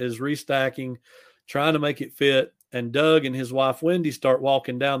 Tanya is restacking, trying to make it fit. And Doug and his wife, Wendy, start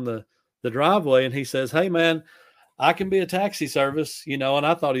walking down the driveway. And he says, "Hey, man, I can be a taxi service, and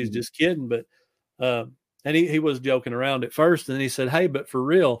I thought he was just kidding, but, and he was joking around at first. And then he said, hey, but for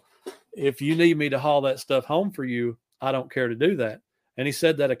real, if you need me to haul that stuff home for you, I don't care to do that. And he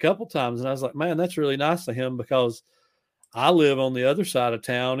said that a couple times. And I was like, man, that's really nice of him, because I live on the other side of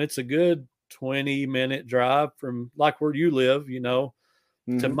town. It's a good 20-minute drive from like where you live, to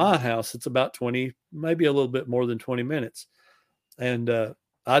my house. It's about 20, maybe a little bit more than 20 minutes. And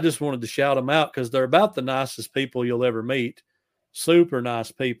I just wanted to shout them out, because they're about the nicest people you'll ever meet. Super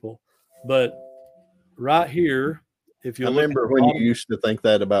nice people. But right here, if you remember when you used to think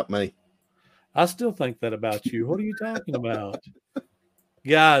that about me. I still think that about you. What are you talking about?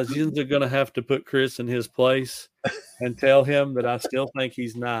 Guys, you're going to have to put Chris in his place and tell him that I still think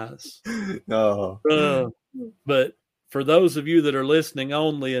he's nice. Oh. But for those of you that are listening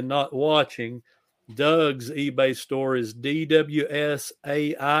only and not watching, Doug's eBay store is DWSAIL.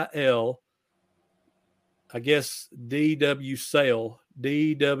 I guess DW Sale,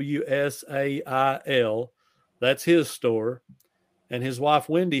 DWSAIL. That's his store. And his wife,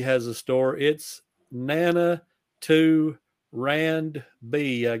 Wendy, has a store. It's Nana 2 Rand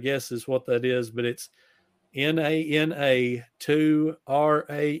B, I guess is what that is, but it's NANA 2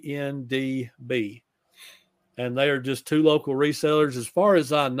 RANDB. And they are just two local resellers. As far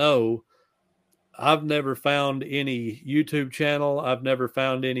as I know, I've never found any YouTube channel. I've never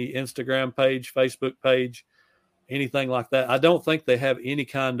found any Instagram page, Facebook page, anything like that. I don't think they have any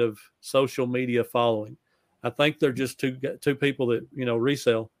kind of social media following. I think they're just two people that,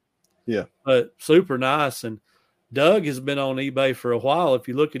 resell. Yeah. But super nice. And Doug has been on eBay for a while. If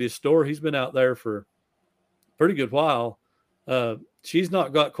you look at his store, he's been out there for a pretty good while. She's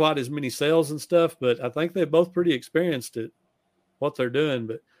not got quite as many sales and stuff, but I think they're both pretty experienced at what they're doing.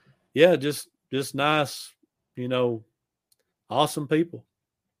 But yeah, just nice, awesome people.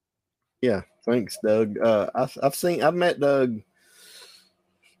 Yeah. Thanks, Doug. I've met Doug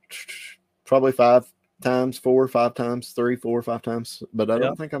probably 4 or 5 times, 3, 4 or 5 times, but I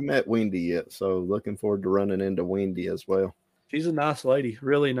don't think I've met Wendy yet. So looking forward to running into Wendy as well. She's a nice lady,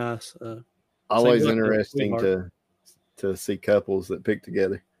 really nice. Always interesting to see couples that pick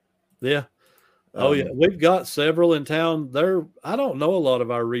together. Yeah. Oh yeah. We've got several in town. I don't know a lot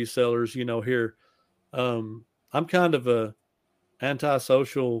of our resellers, here. I'm kind of a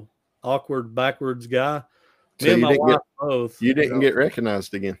antisocial, awkward, backwards guy. So me and my wife both. You didn't get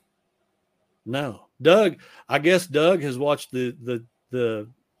recognized again. No. I guess Doug has watched the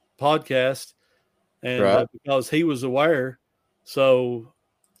podcast, and because he was aware. So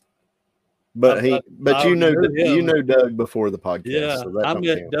But you knew Doug before the podcast. Yeah, so I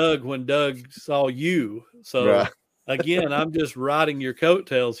met Doug when Doug saw you. So again, I'm just riding your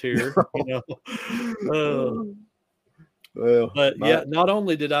coattails here. Not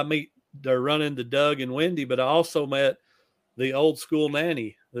only did I run into Doug and Wendy, but I also met the old school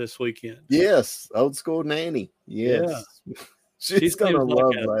nanny this weekend. Yes, old school nanny. Yes, yeah. She's gonna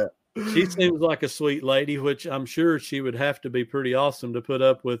love that. She seems like a sweet lady, which I'm sure she would have to be pretty awesome to put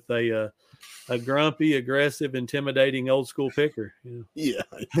up with a grumpy, aggressive, intimidating old school picker. Yeah,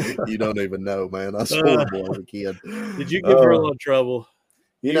 you don't even know, man. I was horrible as a kid. Did you give her a lot of trouble?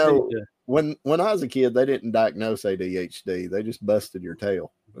 When I was a kid, they didn't diagnose ADHD. They just busted your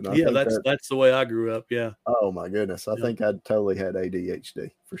tail. And that's the way I grew up. Yeah. Oh my goodness, I think I totally had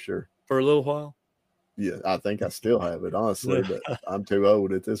ADHD for sure for a little while. Yeah, I think I still have it, honestly, but I'm too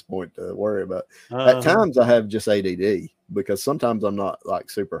old at this point to worry about it. At times I have just ADD, because sometimes I'm not like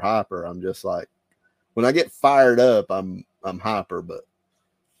super hyper. I'm just like, when I get fired up, I'm hyper, but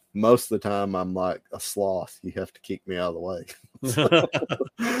most of the time I'm like a sloth. You have to kick me out of the way.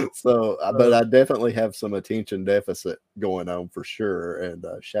 But I definitely have some attention deficit going on for sure. And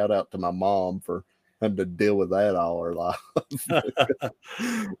shout out to my mom for having to deal with that all her life.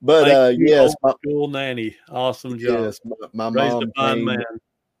 But yes, school nanny, awesome job. Yes, my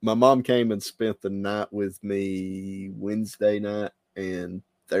mom came and spent the night with me Wednesday night and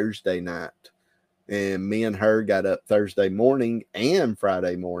Thursday night, and me and her got up Thursday morning and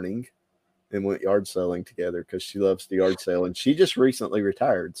Friday morning and went yard selling together, because she loves the yard sale, and she just recently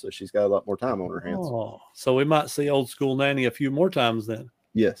retired, so she's got a lot more time on her hands. So we might see old school nanny a few more times then.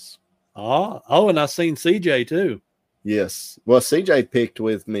 Yes. And I seen CJ too. Yes. Well, CJ picked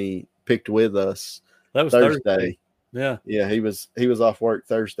with us. That was Thursday. Yeah. Yeah. He was off work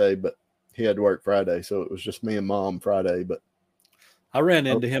Thursday, but he had to work Friday. So it was just me and Mom Friday. But I ran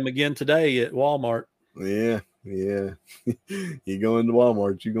into him again today at Walmart. Yeah. Yeah. You go into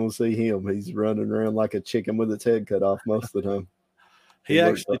Walmart, you're going to see him. He's running around like a chicken with its head cut off most of the time. He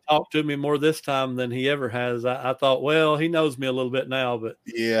actually talked to me more this time than he ever has. I thought, well, he knows me a little bit now, but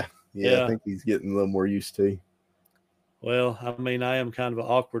yeah, I think he's getting a little more used to. Well, I mean, I am kind of an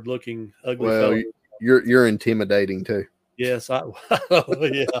awkward looking, ugly Well, fellow. you're intimidating too. Yes,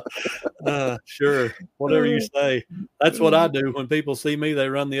 yeah, sure. Whatever you say. That's what I do. When people see me, they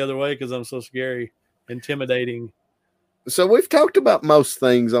run the other way because I'm so scary, intimidating. So we've talked about most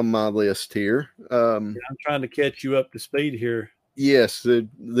things on my list here. I'm trying to catch you up to speed here. Yes,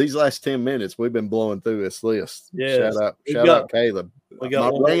 these last 10 minutes we've been blowing through this list. Yes. Shout out, Caleb. We got my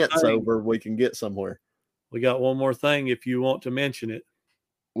one more rant's thing. over. We can get somewhere. We got one more thing if you want to mention it.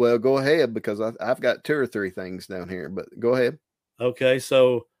 Well, go ahead because I've got 2 or 3 things down here. But go ahead. Okay,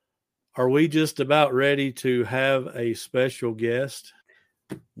 so are we just about ready to have a special guest?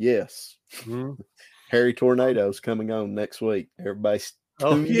 Yes. Hmm? Harry Tornado's coming on next week. Everybody's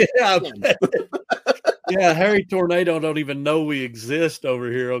yeah. Yeah, Harry Tornado don't even know we exist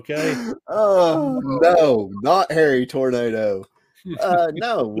over here, okay? Oh, no, not Harry Tornado.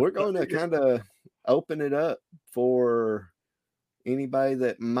 No, we're going to kind of open it up for anybody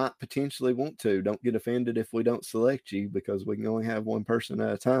that might potentially want to. Don't get offended if we don't select you because we can only have one person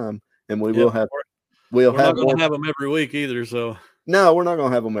at a time, and we're not going to have them every week either. So no, we're not going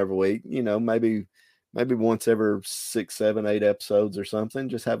to have them every week. You know, maybe once every 6, 7, 8 episodes or something.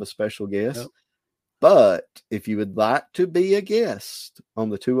 Just have a special guest. Yep. But if you would like to be a guest on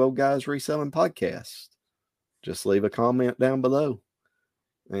the Two Old Guys Reselling podcast, just leave a comment down below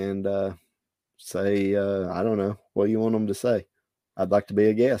and say, I don't know, what do you want them to say? I'd like to be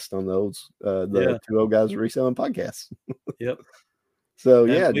a guest on the Two Old Guys Reselling podcast. Yep. So,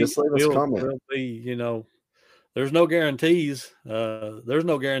 just leave us a comment. We'll be, there's no guarantees. There's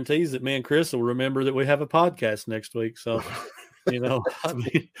no guarantees that me and Chris will remember that we have a podcast next week. So, I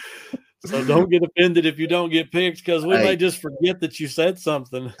mean, so don't get offended if you don't get picked because we may just forget that you said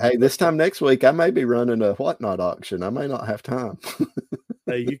something. Hey, this time next week, I may be running a WhatNot auction. I may not have time.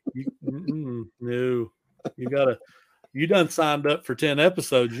 Hey, no, you done signed up for 10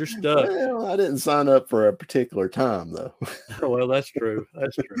 episodes. You're stuck. Well, I didn't sign up for a particular time, though. Well, that's true.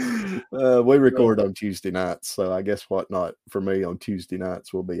 That's true. We record on Tuesday nights, so I guess WhatNot for me on Tuesday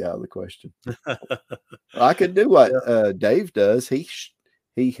nights will be out of the question. I could do what Dave does.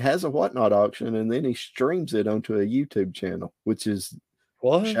 He has a WhatNot auction, and then he streams it onto a YouTube channel, which is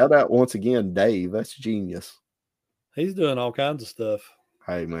shout out once again, Dave. That's genius. He's doing all kinds of stuff.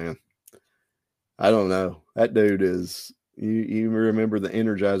 Hey, man. I don't know. That dude is you remember the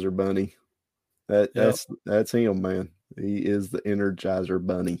Energizer Bunny. That's him, man. He is the Energizer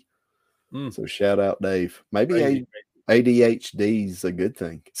Bunny. So shout out Dave. Maybe ADHD is a good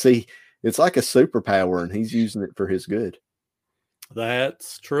thing. See, it's like a superpower and he's using it for his good.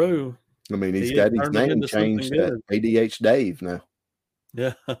 That's true. I mean, he's got his name changed to ADH Dave now.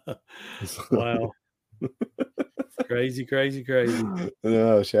 Yeah. Wow. Crazy.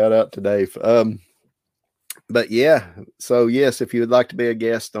 Oh, shout out to Dave. But yeah, so yes, if you would like to be a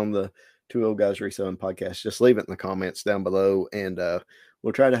guest on the Two Old Guys Reselling podcast, just leave it in the comments down below, and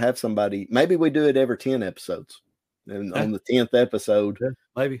we'll try to have somebody. Maybe we do it every 10 episodes, and on the 10th episode,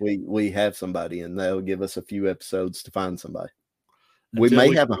 maybe we have somebody, and they'll give us a few episodes to find somebody. We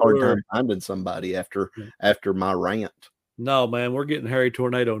may have a hard time finding somebody after my rant. No, man, we're getting Harry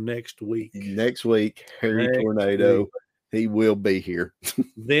Tornado next week. Harry Tornado. He will be here.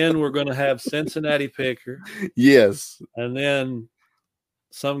 Then we're going to have Cincinnati Picker. Yes. And then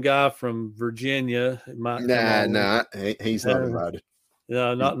some guy from Virginia. He's not invited.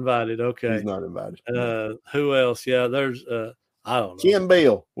 No, not invited. Okay. He's not invited. Who else? Yeah, there's I don't know. Ken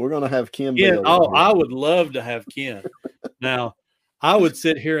Bill. We're going to have Ken Bill. Oh, I would love to have Ken. Now, I would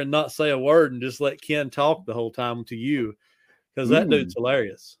sit here and not say a word and just let Ken talk the whole time to you. Because that dude's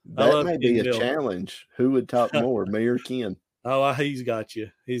hilarious. That may be a challenge. Who would talk more, me or Ken? Oh, he's got you.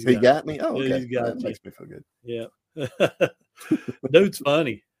 He got me? Oh, okay. That makes me feel good. Yeah. Dude's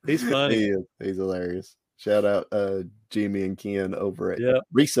funny. He's funny. He is. He's hilarious. Shout out Jimmy and Ken over at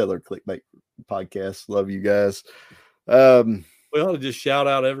Reseller Clickbait Podcast. Love you guys. We ought to just shout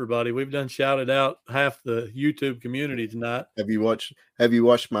out everybody. We've done shouted out half the YouTube community tonight. Have you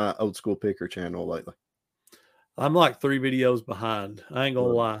watched my Old School Picker channel lately? I'm like 3 videos behind. I ain't gonna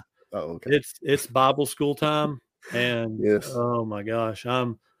lie. Oh, okay. It's Bible school time, and oh my gosh,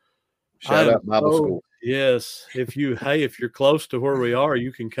 shout out Bible school. Yes, if you're close to where we are,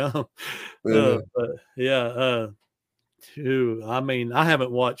 you can come. But I mean, I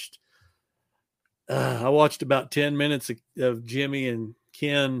haven't watched. I watched about 10 minutes of Jimmy and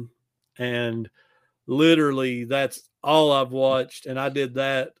Ken, and literally that's all I've watched. And I did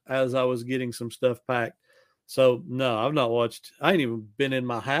that as I was getting some stuff packed. So, no, I've not watched. I ain't even been in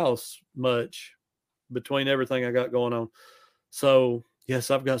my house much between everything I got going on. So, yes,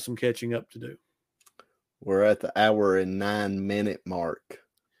 I've got some catching up to do. We're at the hour and 9-minute mark.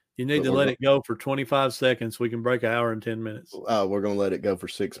 You need to let it go for 25 seconds. We can break an hour and 10 minutes. We're going to let it go for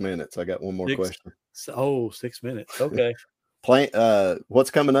 6 minutes. I got one more question. 6 minutes. Okay.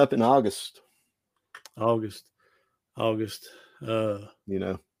 What's coming up in August? August.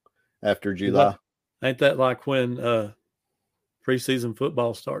 After July. Ain't that like when preseason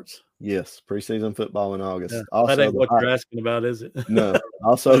football starts? Yes, preseason football in August. Yeah, Also, that ain't what you're asking about, is it? No.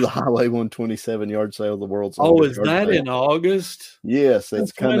 Also, the Highway 127 yard sale, the world's longest. Oh, is that in August? Yes,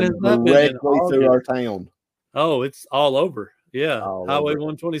 it's coming directly through our town. Oh, it's all over. Yeah, Highway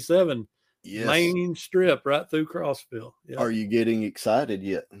 127. Yes. Main strip right through Crossville. Yeah. Are you getting excited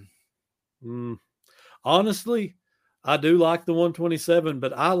yet? Honestly, I do like the 127,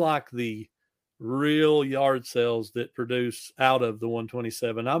 but I like the real yard sales that produce out of the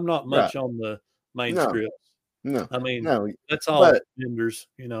 127. I'm not much on the main strips. No, I mean, that's all vendors,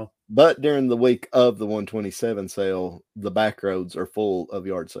 But during the week of the 127 sale, the back roads are full of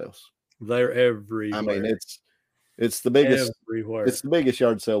yard sales. They're everywhere. I mean, it's the biggest everywhere. It's the biggest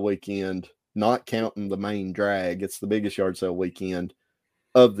yard sale weekend, not counting the main drag. It's the biggest yard sale weekend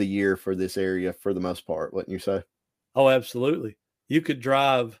of the year for this area for the most part, wouldn't you say? Oh, absolutely. You could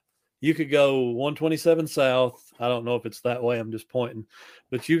go 127 south. I don't know if it's that way. I'm just pointing,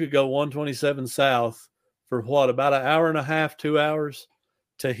 but you could go 127 south for about an hour and a half, 2 hours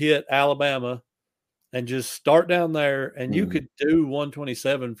to hit Alabama and just start down there. And you could do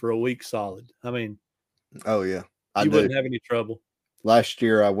 127 for a week solid. I mean, oh yeah, you wouldn't have any trouble. Last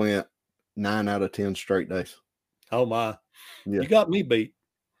year I went 9 out of 10 straight days. Oh my, you got me beat.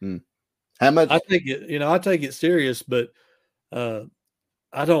 How much? I take it serious, but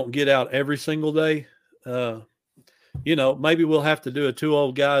I don't get out every single day. Maybe we'll have to do a 2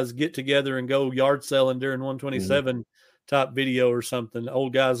 old guys get together and go yard selling during 127 type video or something.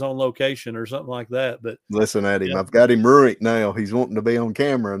 Old guys on location or something like that. But listen at him. I've got him ruined now. He's wanting to be on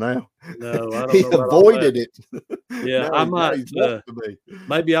camera now. No, I don't he know avoided it. Yeah, I might.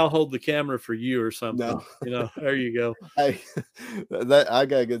 Maybe I'll hold the camera for you or something. No. There you go. Hey, I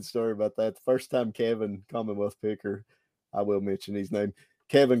got a good story about that. The first time Kevin Commonwealth Picker, I will mention his name.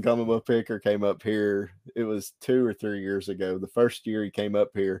 Kevin Commonwealth Picker came up here. It was 2 or 3 years ago. The first year he came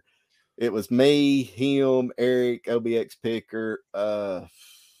up here, it was me, him, Eric, OBX Picker. There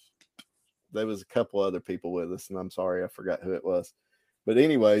was a couple other people with us, and I'm sorry I forgot who it was. But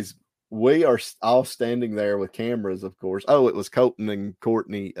anyways, we are all standing there with cameras, of course. Oh, it was Colton and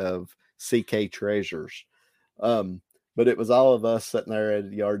Courtney of CK Treasures. But it was all of us sitting there at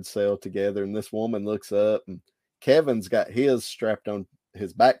a yard sale together, and this woman looks up, and Kevin's got his strapped on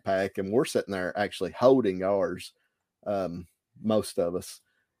his backpack, and we're sitting there actually holding ours. Most of us.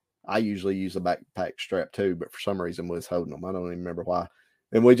 I usually use a backpack strap too, but for some reason we was holding them. I don't even remember why.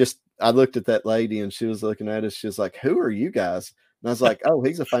 And I looked at that lady, and she was looking at us. She was like, "Who are you guys?" And I was like, "Oh,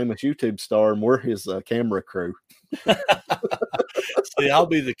 he's a famous YouTube star, and we're his camera crew." See, I'll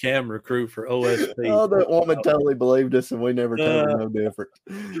be the camera crew for OSP. Oh, that woman totally believed us, and we never told her no different.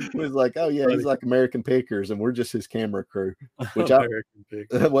 It was like, "Oh yeah, he's like American Pickers, and we're just his camera crew." Which my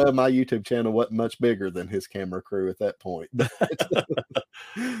YouTube channel wasn't much bigger than his camera crew at that point.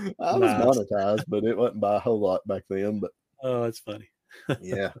 I was monetized, but it wasn't by a whole lot back then. But oh, it's funny.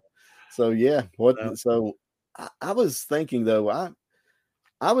 Yeah. So yeah, So I was thinking though,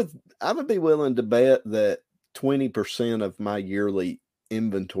 I would be willing to bet that 20% of my yearly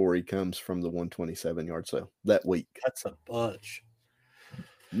inventory comes from the 127 yard sale that week. That's a bunch.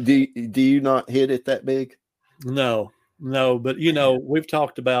 Do you not hit it that big? No, but we've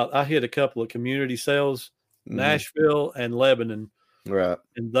talked about, I hit a couple of community sales, Nashville and Lebanon. Right.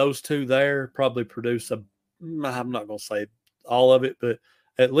 And those two there probably produce I'm not going to say all of it, but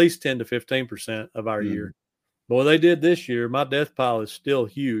at least 10 to 15% of our year. But what they did this year, my death pile is still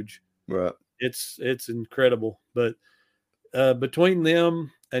huge. Right. It's incredible. But between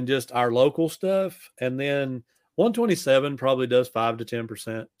them and just our local stuff, and then 127 probably does 5 to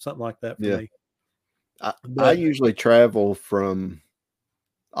 10%, something like that for me. I usually travel from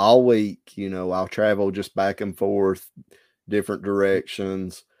all week. I'll travel just back and forth, different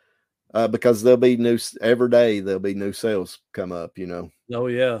directions. Because there'll be every day. There'll be new sales come up. Oh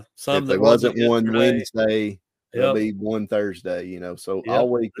yeah, if there wasn't one Wednesday, there'll be one Thursday. So all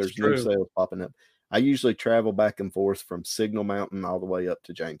week there's new sales popping up. I usually travel back and forth from Signal Mountain all the way up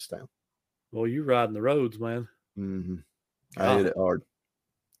to Jamestown. Well, you riding the roads, man. I hit it hard.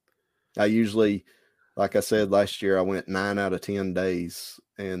 I usually, like I said last year, I went 9 out of 10 days,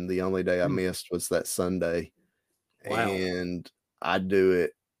 and the only day I missed was that Sunday. Wow. And I do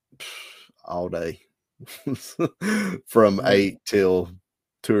it all day from 8 till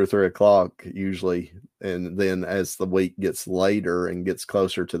 2 or 3 o'clock usually. And then as the week gets later and gets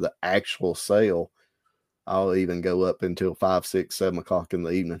closer to the actual sale, I'll even go up until 5, 6, 7 o'clock in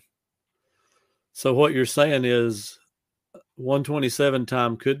the evening. So what you're saying is 127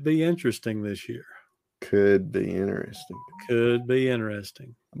 time could be interesting this year. Could be interesting. Could be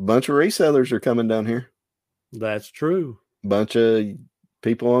interesting. A bunch of resellers are coming down here. That's true. A bunch of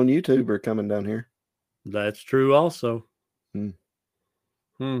people on YouTube are coming down here. That's true also.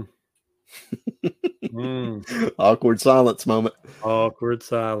 Awkward silence moment. Awkward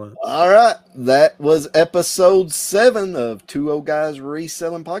silence. All right. That was episode 7 of Two Old Guys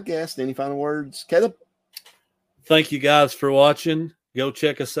Reselling Podcast. Any final words, Caleb? Thank you guys for watching. Go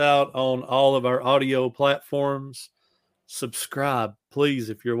check us out on all of our audio platforms. Subscribe, please,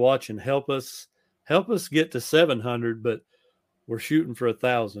 if you're watching. Help us get to 700, but we're shooting for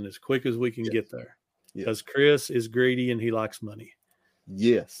 1,000 as quick as we can get there. Because Chris is greedy and he likes money.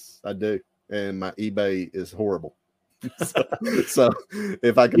 Yes, I do. And my eBay is horrible. So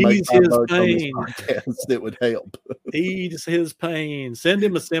if I can make $5 on this podcast, it would help. Ease his pain. Send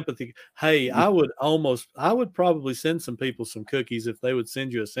him a sympathy. Hey, I would probably send some people some cookies if they would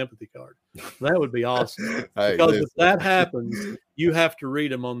send you a sympathy card. That would be awesome. Hey, because if that happens, you have to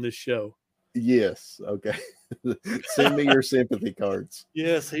read them on this show. Yes. Okay. Send me your sympathy cards.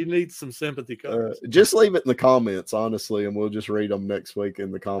 Yes, he needs some sympathy cards. Just leave it in the comments, honestly, and we'll just read them next week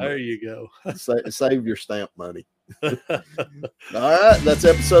in the comments. There you go. Save your stamp money. All right. That's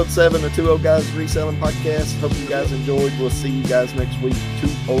episode 7 of Two Old Guys Reselling Podcast. Hope you guys enjoyed. We'll see you guys next week.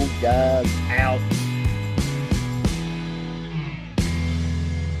 Two Old Guys out.